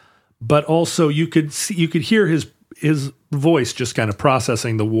indignant, but also you could hear his voice just kind of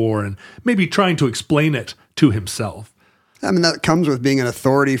processing the war and maybe trying to explain it to himself. I mean, that comes with being an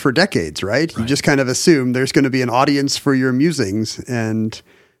authority for decades, right? You just kind of assume there's going to be an audience for your musings, and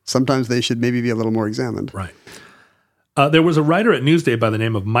sometimes they should maybe be a little more examined. Right. There was a writer at Newsday by the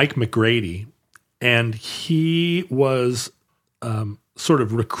name of Mike McGrady, and he was sort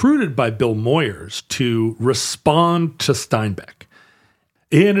of recruited by Bill Moyers to respond to Steinbeck.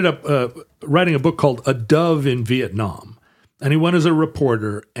 He ended up writing a book called A Dove in Vietnam, and he went as a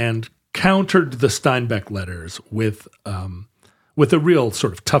reporter and countered the Steinbeck letters with a real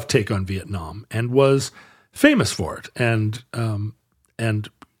sort of tough take on Vietnam, and was famous for it, and a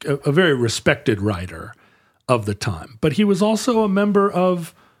very respected writer of the time. But he was also a member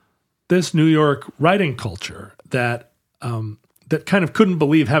of this New York writing culture that kind of couldn't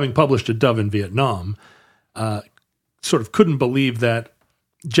believe, having published A Dove in Vietnam, sort of couldn't believe that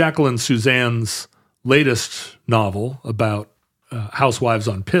Jacqueline Suzanne's latest novel about housewives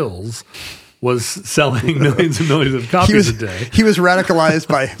on pills was selling millions and millions of copies a day. He was radicalized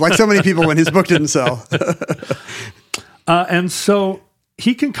by, like so many people when his book didn't sell. And so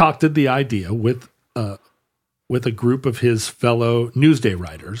he concocted the idea with a group of his fellow Newsday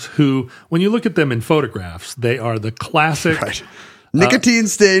writers who, when you look at them in photographs, they are the classic... Right.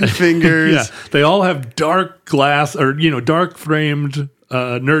 Nicotine-stained fingers. Yeah, they all have dark glass or, dark-framed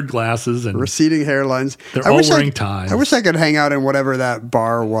nerd glasses and receding hairlines. They're all wearing ties. I wish I could hang out in whatever that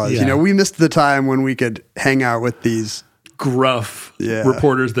bar was. Yeah. We missed the time when we could hang out with these gruff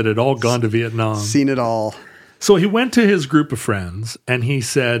reporters that had all gone to Vietnam. Seen it all. So he went to his group of friends and he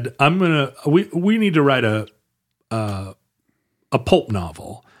said, we need to write a pulp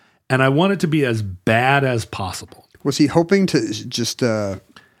novel, and I want it to be as bad as possible. Was he hoping to just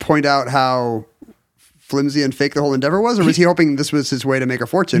point out how flimsy and fake the whole endeavor was, or was he hoping this was his way to make a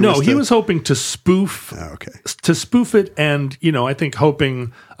fortune? No, he was hoping to spoof. Oh, okay. To spoof it, and I think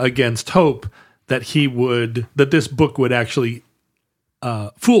hoping against hope that this book would actually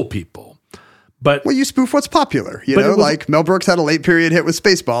fool people. But you spoof what's popular. Like Mel Brooks had a late period hit with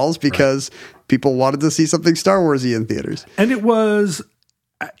Spaceballs because people wanted to see something Star Warsy in theaters, and it was.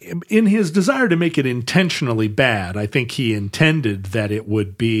 In his desire to make it intentionally bad, I think he intended that it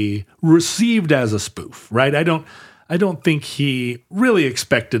would be received as a spoof, right? I don't think he really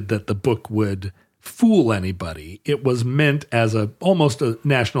expected that the book would fool anybody. It was meant as almost a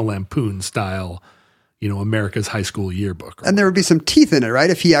National Lampoon style, America's high school yearbook. And there would be some teeth in it,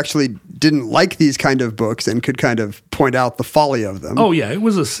 right? If he actually didn't like these kind of books and could kind of point out the folly of them. Oh yeah, it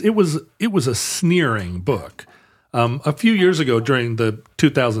was a sneering book. A few years ago, during the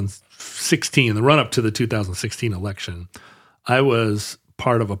 2016, the run-up to the 2016 election, I was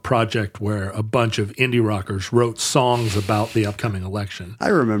part of a project where a bunch of indie rockers wrote songs about the upcoming election. I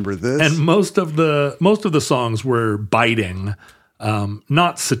remember this. And most of the songs were biting,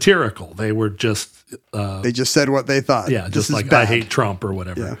 not satirical. They were just they just said what they thought. Yeah, just like I hate Trump or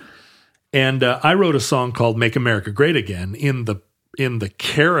whatever. Yeah. And I wrote a song called "Make America Great Again" in the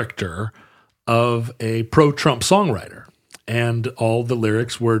character of a pro-Trump songwriter, and all the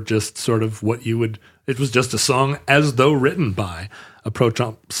lyrics were just sort of it was just a song as though written by a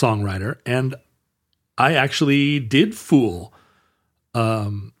pro-Trump songwriter, and I actually did fool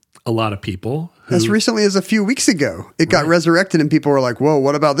a lot of people. As recently as a few weeks ago, it got resurrected, and people were like, whoa,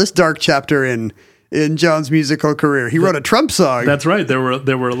 what about this dark chapter in John's musical career? He wrote a Trump song. That's right. There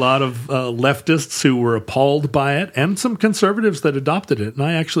were a lot of leftists who were appalled by it, and some conservatives that adopted it. And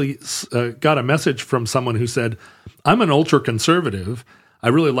I actually got a message from someone who said, "I'm an ultra conservative. I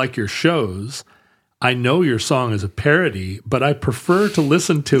really like your shows. I know your song is a parody, but I prefer to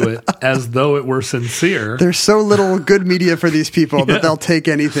listen to it as though it were sincere. There's so little good media for these people that they'll take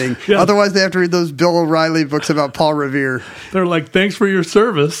anything. Yeah. Otherwise, they have to read those Bill O'Reilly books about Paul Revere. They're like, thanks for your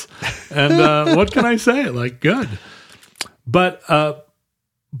service. And what can I say? Like, good. But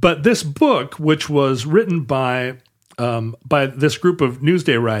this book, which was written by this group of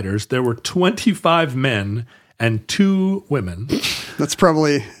Newsday writers, there were 25 men and 2 women. That's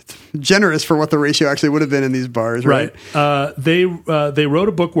probably generous for what the ratio actually would have been in these bars, right? They wrote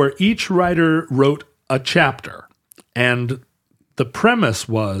a book where each writer wrote a chapter, and the premise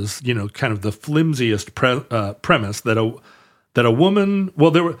was, kind of the flimsiest premise that a woman.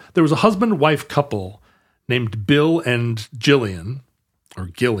 Well, there was a husband-wife couple named Bill and Gillian, or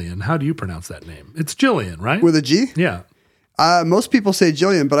Gillian. How do you pronounce that name? It's Gillian, right? With a G? Yeah. Most people say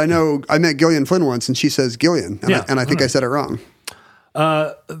Gillian, but I know I met Gillian Flynn once, and she says Gillian, and I think I said it wrong.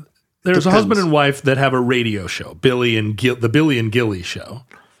 There's a husband and wife that have a radio show, the Billy and Gilly show,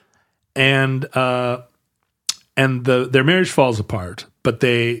 and their marriage falls apart, but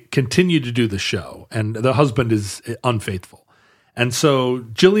they continue to do the show, and the husband is unfaithful, and so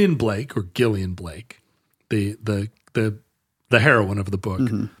Gillian Blake, or Gillian Blake, the heroine of the book,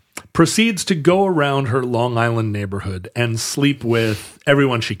 proceeds to go around her Long Island neighborhood and sleep with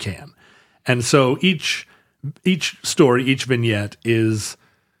everyone she can, and so each story, each vignette is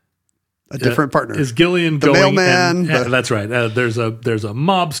a different partner. Is Gillian the going? Mailman. That's right. There's a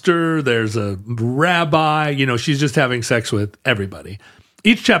mobster. There's a rabbi. She's just having sex with everybody.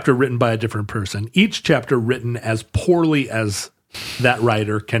 Each chapter written by a different person. Each chapter written as poorly as that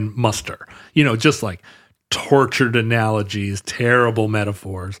writer can muster. Just like tortured analogies, terrible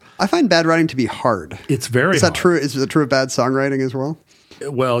metaphors. I find bad writing to be hard. It's very Is that hard. true? Is it true of bad songwriting as well?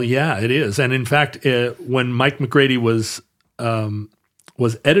 Well, yeah, it is. And in fact, when Mike McGrady was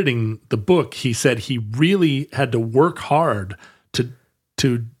editing the book, he said he really had to work hard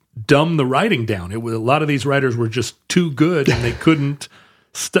to dumb the writing down. A lot of these writers were just too good, and they couldn't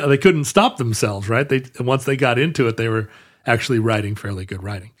stop themselves. Right? Once they got into it, they were actually writing fairly good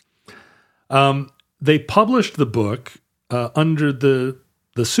writing. They published the book under the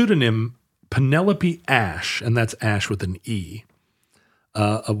pseudonym Penelope Ash, and that's Ash with an E.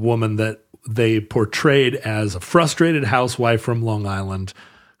 A woman that they portrayed as a frustrated housewife from Long Island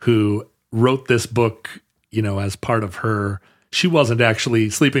who wrote this book, as part of her. She wasn't actually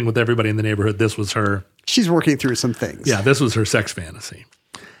sleeping with everybody in the neighborhood. This was her. She's working through some things. Yeah, this was her sex fantasy.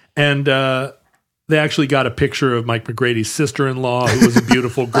 And they actually got a picture of Mike McGrady's sister-in-law, who was a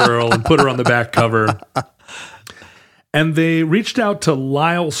beautiful girl, and put her on the back cover. And they reached out to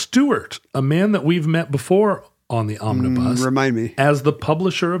Lyle Stewart, a man that we've met before on the Omnibus. Remind me. As the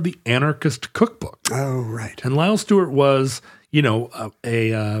publisher of the Anarchist Cookbook. Oh, right. And Lyle Stewart was,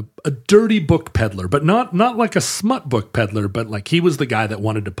 a dirty book peddler, but not like a smut book peddler, but like he was the guy that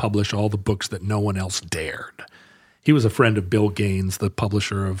wanted to publish all the books that no one else dared. He was a friend of Bill Gaines, the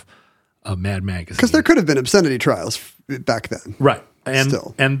publisher of Mad Magazine. Because there could have been obscenity trials back then. Right.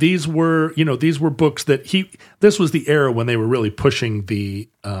 And these were books that this was the era when they were really pushing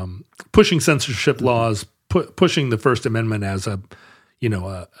pushing censorship laws, pushing the First Amendment as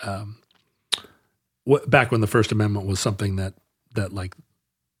back when the First Amendment was something that like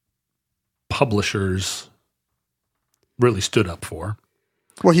publishers really stood up for.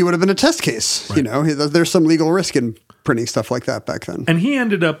 Well, he would have been a test case. Right. There's some legal risk in printing stuff like that back then. And he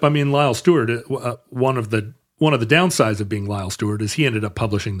ended up, Lyle Stewart, one of the downsides of being Lyle Stewart is he ended up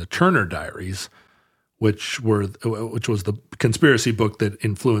publishing the Turner Diaries, which was the conspiracy book that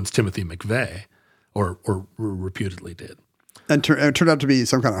influenced Timothy McVeigh, or reputedly did. And it turned out to be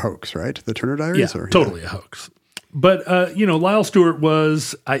some kind of hoax, right? The Turner Diaries? Yeah, totally a hoax. But, Lyle Stewart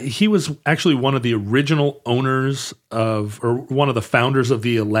was actually one of the original owners or one of the founders of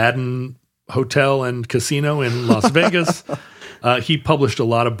the Aladdin Hotel and Casino in Las Vegas. He published a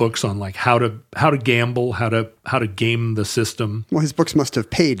lot of books on like how to gamble, how to game the system. Well, his books must have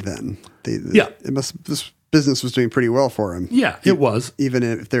paid then. This business was doing pretty well for him. Yeah, it was. Even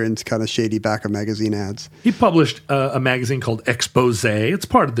if they're in kind of shady back of magazine ads. He published a magazine called Expose. It's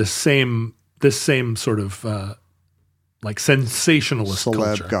part of this same sort of like sensationalist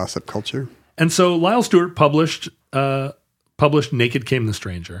celeb gossip culture. And so Lyle Stewart published Naked Came the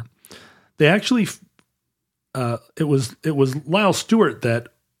Stranger. They actually it was Lyle Stewart that,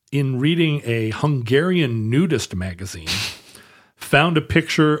 in reading a Hungarian nudist magazine, found a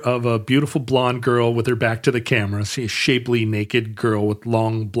picture of a beautiful blonde girl with her back to the camera, a shapely naked girl with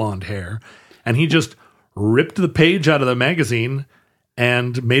long blonde hair, and he just ripped the page out of the magazine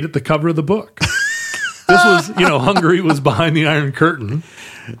and made it the cover of the book. This was, Hungary was behind the Iron Curtain,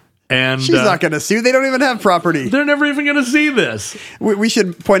 And She's not going to sue. They don't even have property. they're never even going to see this. We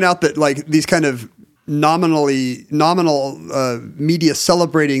should point out that like these kind of nominal media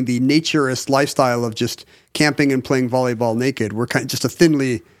celebrating the naturist lifestyle of just camping and playing volleyball naked were kind of just a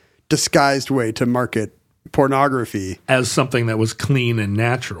thinly disguised way to market pornography As something that was clean and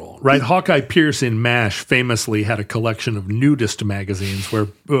natural, right? Hawkeye Pierce in MASH famously had a collection of nudist magazines where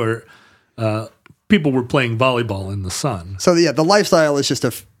people were playing volleyball in the sun. So yeah, the lifestyle is just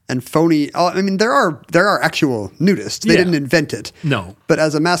and phony. I mean, there are actual nudists. They Yeah. didn't invent it. No. But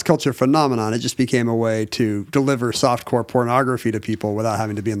as a mass culture phenomenon, it just became a way to deliver softcore pornography to people without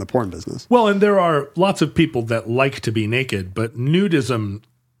having to be in the porn business. Well, and there are lots of people that like to be naked, but nudism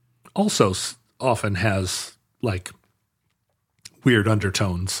also often has like weird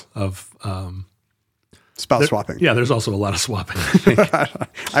undertones of Spouse swapping. Yeah, there's also a lot of swapping, I think.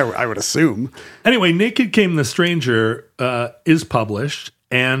 I would assume. Anyway, Naked Came the Stranger is published,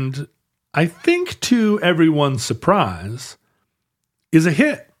 and I think to everyone's surprise, is a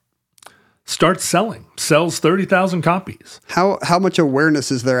hit. Starts selling. Sells 30,000 copies. How much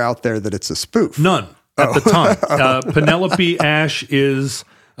awareness is there out there that it's a spoof? None at the time. Penelope Ash is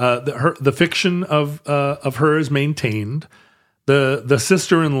the fiction of her is maintained. The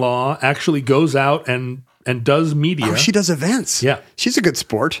sister-in-law actually goes out and does media. Oh, she does events. Yeah. She's a good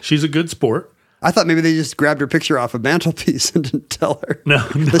sport. She's a good sport. I thought maybe they just grabbed her picture off a mantelpiece and didn't tell her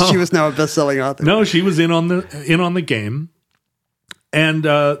that she was now a best-selling author. No, she was in on the game, and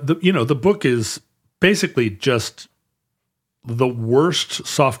the book is basically just the worst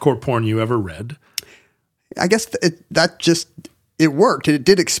softcore porn you ever read. I guess it worked. It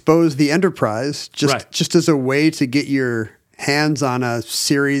did expose the enterprise just as a way to get your hands on a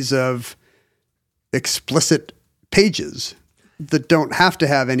series of explicit pages that don't have to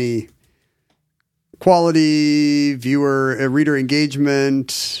have any quality reader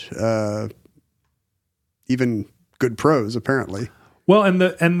engagement, even good prose, apparently. Well, and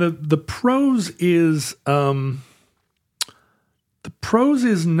the prose is not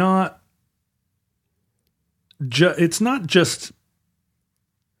it's not just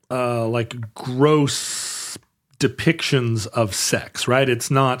like gross depictions of sex, right?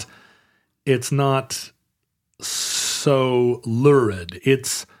 It's not so lurid.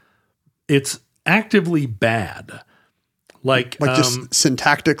 It's actively bad. Like just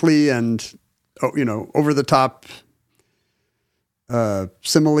syntactically and over the top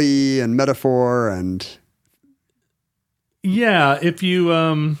simile and metaphor and yeah, if you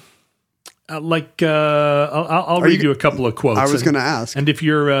I'll read you a couple of quotes. I was going to ask. And if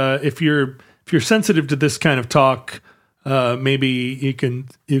you're sensitive to this kind of talk, maybe you can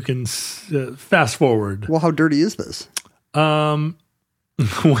fast forward. Well, how dirty is this? Well,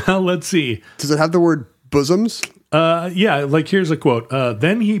 let's see. Does it have the word bosoms? Yeah, like here's a quote.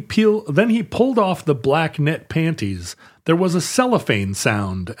 Then he pulled off the black net panties. There was a cellophane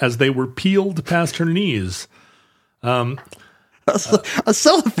sound as they were peeled past her knees. A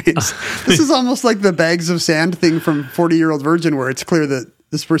cellophane. This is almost like the bags of sand thing from 40-Year-Old Virgin, where it's clear that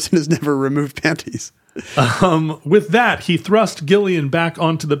this person has never removed panties. With that, he thrust Gillian back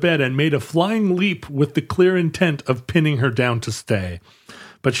onto the bed and made a flying leap with the clear intent of pinning her down to stay.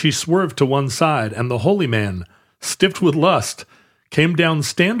 But she swerved to one side, and the holy man, stiffed with lust, came down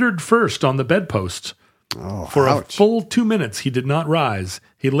standard first on the bedpost. For a full 2 minutes, he did not rise.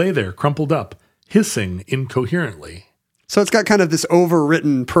 He lay there, crumpled up, hissing incoherently. So it's got kind of this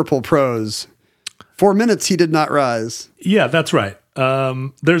overwritten purple prose. 4 minutes, he did not rise. Yeah, that's right.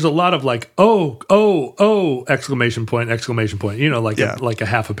 There's a lot of like, oh, exclamation point, like a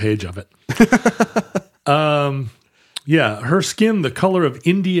half a page of it. Yeah, her skin, the color of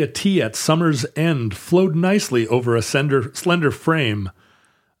India tea at summer's end, flowed nicely over a slender frame.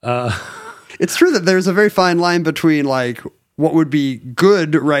 It's true that there's a very fine line between like what would be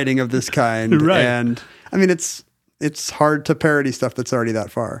good writing of this kind, right. And I mean it's hard to parody stuff that's already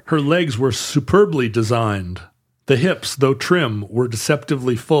that far. Her legs were superbly designed. The hips, though trim, were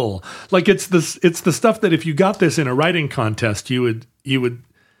deceptively full. Like it's the stuff that if you got this in a writing contest, you would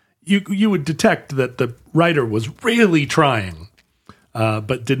detect that the writer was really trying,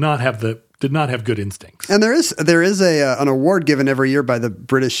 but did not have good instincts. And there is an award given every year by the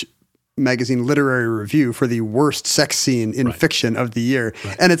British magazine Literary Review for the worst sex scene in fiction of the year.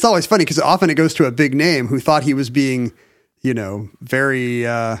 Right. And it's always funny because often it goes to a big name who thought he was being, very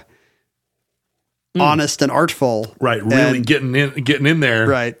honest and artful. Right. Really getting in there.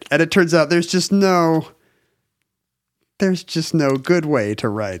 Right. And it turns out there's just no good way to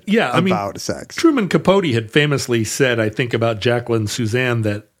write about sex. Truman Capote had famously said, I think, about Jacqueline Suzanne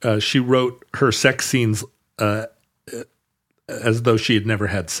that she wrote her sex scenes as though she had never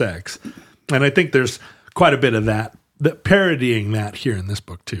had sex. And I think there's quite a bit of that parodying that here in this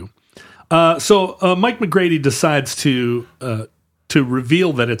book too. So Mike McGrady decides to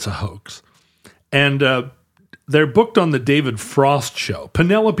reveal that it's a hoax, and they're booked on the David Frost show.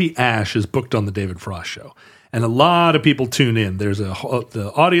 Penelope Ash is booked on the David Frost show, and a lot of people tune in.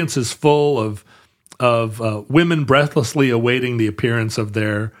 The audience is full of women breathlessly awaiting the appearance of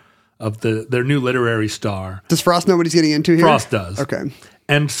their new literary star. Does Frost know what he's getting into here? Frost does. Okay.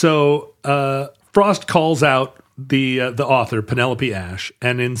 And so Frost calls out the author, Penelope Ash,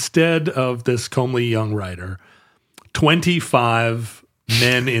 and instead of this comely young writer, 25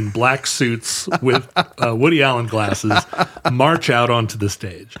 men in black suits with Woody Allen glasses march out onto the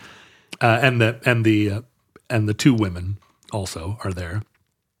stage, and the two women also are there,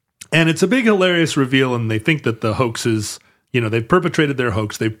 and it's a big hilarious reveal. And they think that the hoax is, they've perpetrated their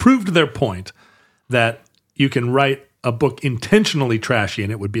hoax. They've proved their point that you can write a book intentionally trashy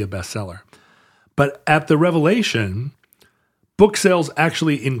and it would be a bestseller. But at the revelation, book sales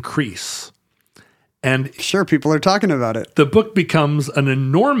actually increase. And sure, people are talking about it. The book becomes an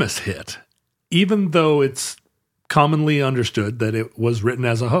enormous hit, even though it's commonly understood that it was written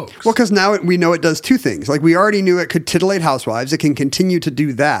as a hoax. Well, because now we know it does two things. Like, we already knew it could titillate housewives. It can continue to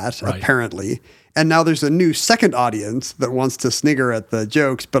do that, right, apparently. And now there's a new second audience that wants to snigger at the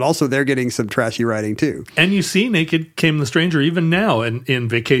jokes, but also they're getting some trashy writing too. And you see Naked Came the Stranger even now in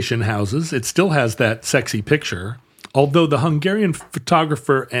vacation houses. It still has that sexy picture. Although the Hungarian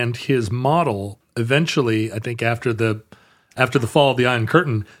photographer and his model eventually, I think after the fall of the Iron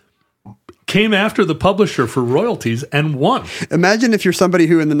Curtain, came after the publisher for royalties and won. Imagine if you're somebody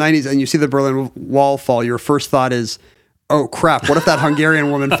who in the 90s and you see the Berlin Wall fall, your first thought is, oh crap, what if that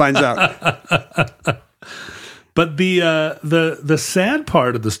Hungarian woman finds out? But the sad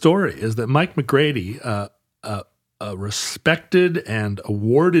part of the story is that Mike McGrady, a respected and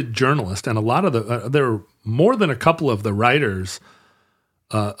awarded journalist, and a lot of there were more than a couple of the writers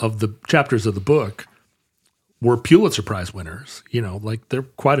of the chapters of the book were Pulitzer Prize winners. Like there are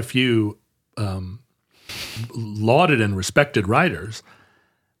quite a few lauded and respected writers.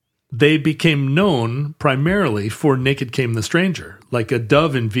 They became known primarily for Naked Came the Stranger. Like A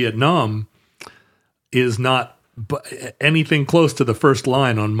Dove in Vietnam is not anything close to the first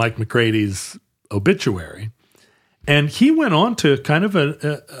line on Mike McGrady's obituary. And he went on to kind of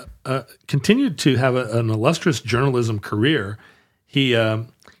continued to have an illustrious journalism career. He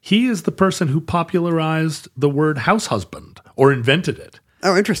is the person who popularized the word house husband, or invented it.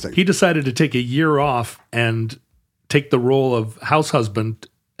 Oh, interesting. He decided to take a year off and take the role of house husband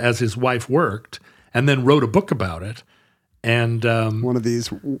as his wife worked, and then wrote a book about it. And one of these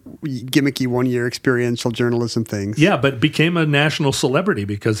gimmicky 1-year experiential journalism things. Yeah, but became a national celebrity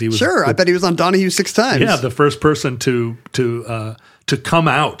because he was. Sure, I bet he was on Donahue 6 times. Yeah, the first person to come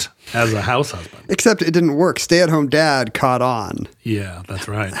out as a house husband. Except it didn't work. Stay-at-home dad caught on. Yeah, that's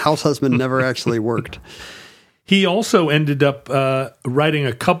right. House husband never actually worked. He also ended up writing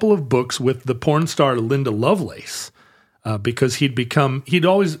a couple of books with the porn star Linda Lovelace because he'd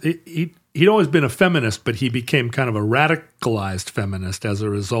always been a feminist, but he became kind of a radicalized feminist as a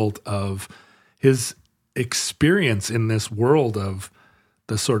result of his experience in this world of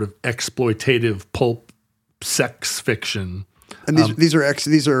the sort of exploitative pulp sex fiction. And these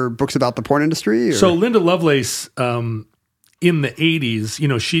are books about the porn industry? Or? So Linda Lovelace, in the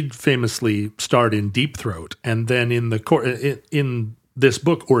 80s, she'd famously starred in Deep Throat, and then in this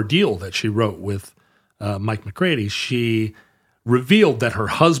book Ordeal that she wrote with Mike McGrady, she revealed that her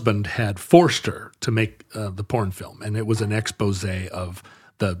husband had forced her to make the porn film, and it was an expose of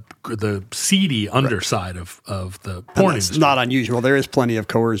the seedy underside of the porn industry. Not unusual. There is plenty of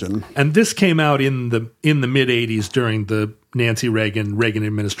coercion. And this came out in the mid 80s during the Nancy Reagan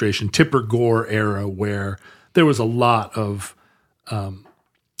administration, Tipper Gore era, where there was a lot of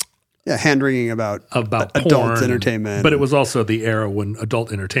hand-wringing about adult porn, entertainment. But it was also the era when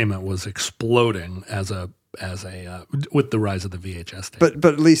adult entertainment was exploding with the rise of the VHS tape.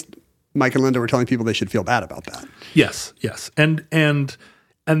 But at least Mike and Linda were telling people they should feel bad about that. Yes. And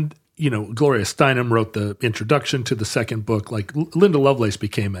Gloria Steinem wrote the introduction to the second book. Like Linda Lovelace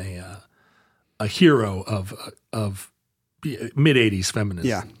became a hero of mid 80s feminism.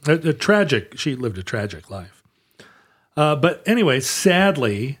 Yeah. She lived a tragic life. But anyway,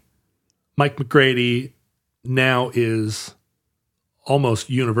 sadly, Mike McGrady now is almost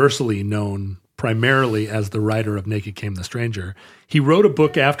universally known primarily as the writer of Naked Came the Stranger. He wrote a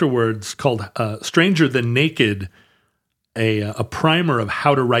book afterwards called Stranger Than Naked, a primer of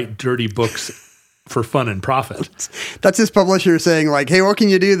how to write dirty books for fun and profit. That's his publisher saying like, hey, what can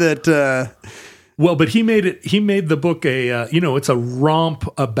you do that Well, but he made the book it's a romp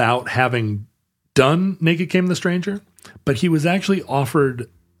about having done Naked Came the Stranger, but he was actually offered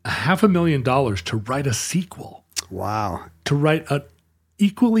 $500,000 to write a sequel. Wow. To write an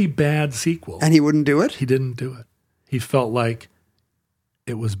equally bad sequel. And he wouldn't do it? He didn't do it. He felt like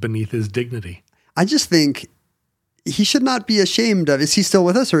it was beneath his dignity. I just think he should not be ashamed of. Is he still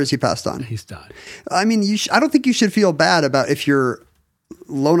with us or is he passed on? He's died. I mean, I don't think you should feel bad about if your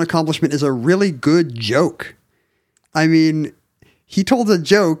lone accomplishment is a really good joke. I mean, he told a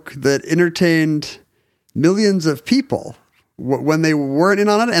joke that entertained millions of people when they weren't in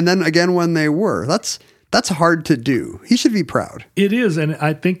on it, and then again when they were. That's hard to do. He should be proud. It is, and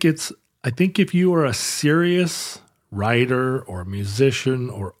I think if you are a serious writer or musician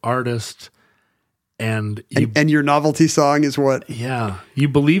or artist, and your novelty song is what? Yeah, you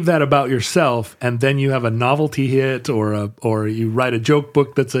believe that about yourself, and then you have a novelty hit or you write a joke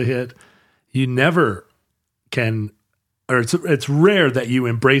book that's a hit. You never can, or it's rare that you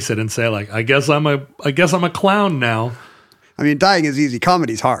embrace it and say like, I guess I'm a clown now. I mean, dying is easy.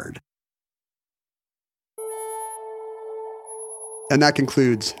 Comedy's hard. And that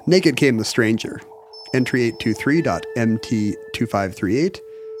concludes Naked Came the Stranger. Entry 823.MT2538.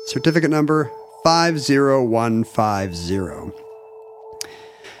 Certificate number 50150.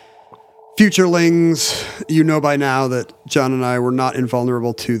 Futurelings, you know by now that John and I were not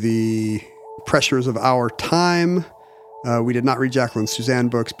invulnerable to the pressures of our time. We did not read Jacqueline Suzanne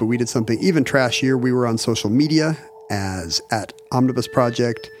books, but we did something even trashier. We were on social media as at Omnibus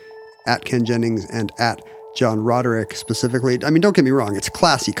Project, at Ken Jennings, and at John Roderick specifically. I mean, don't get me wrong, it's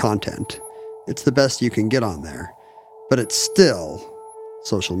classy content. It's the best you can get on there, but it's still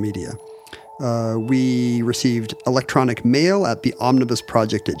social media. We received electronic mail at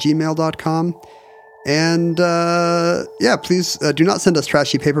theomnibusproject@gmail.com. And please do not send us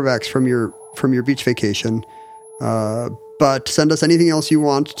trashy paperbacks from your beach vacation, but send us anything else you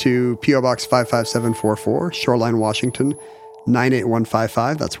want to P.O. Box 55744, Shoreline, Washington,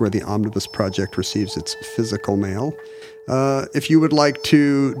 98155. That's where the Omnibus Project receives its physical mail. If you would like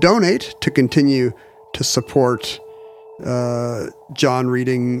to donate to continue to support John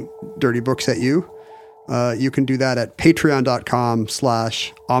reading dirty books at you, you can do that at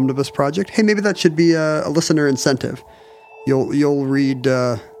patreon.com/Omnibus Project. Hey, maybe that should be a listener incentive. You'll read,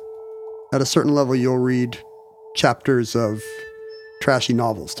 at a certain level, you'll read chapters of trashy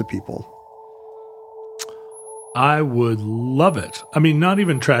novels to people. I would love it. I mean, not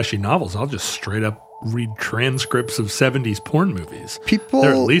even trashy novels. I'll just straight up read transcripts of 70s porn movies.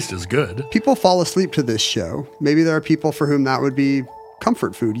 They're at least as good. People fall asleep to this show. Maybe there are people for whom that would be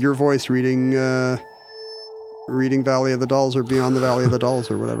comfort food. Your voice reading Valley of the Dolls or Beyond the Valley of the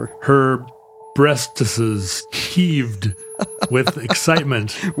Dolls or whatever. Her breastises heaved with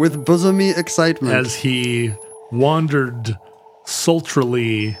excitement. With bosomy excitement. As he wandered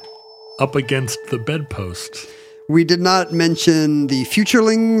sultrily up against the bedpost. We did not mention the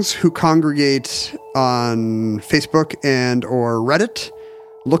Futurelings who congregate on Facebook and or Reddit.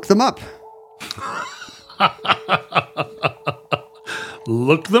 Look them up.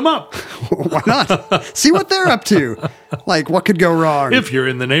 Look them up. Why not? See what they're up to. Like, what could go wrong? If you're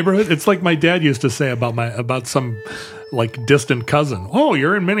in the neighborhood, it's like my dad used to say about some like distant cousin. Oh,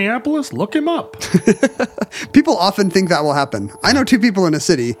 you're in Minneapolis? Look him up. People often think that will happen. I know two people in a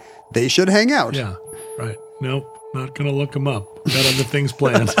city. They should hang out. Yeah, right. Nope, not going to look them up. Got other things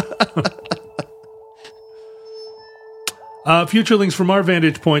planned. Futurelings, from our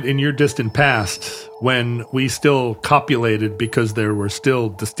vantage point in your distant past, when we still copulated because there were still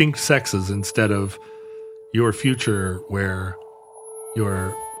distinct sexes instead of your future where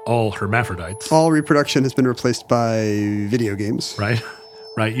you're all hermaphrodites. All reproduction has been replaced by video games. Right.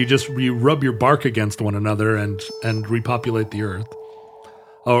 Right. You rub your bark against one another and repopulate the earth.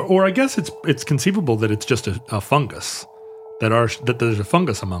 Or I guess it's conceivable that it's just a fungus, that there's a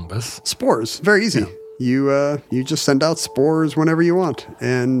fungus among us. Spores. Very easy. Yeah. You just send out spores whenever you want,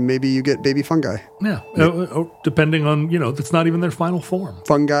 and maybe you get baby fungi. Yeah, depending on, it's not even their final form.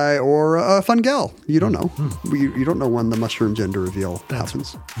 Fungi or fungal. You don't know. You don't know when the mushroom gender reveal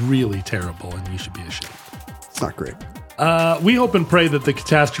happens. Really terrible, and you should be ashamed. It's not great. We hope and pray that the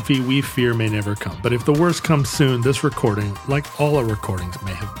catastrophe we fear may never come. But if the worst comes soon, this recording, like all our recordings,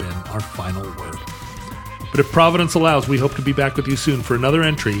 may have been our final word. But if Providence allows, we hope to be back with you soon for another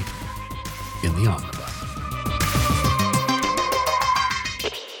entry in the Omnibus.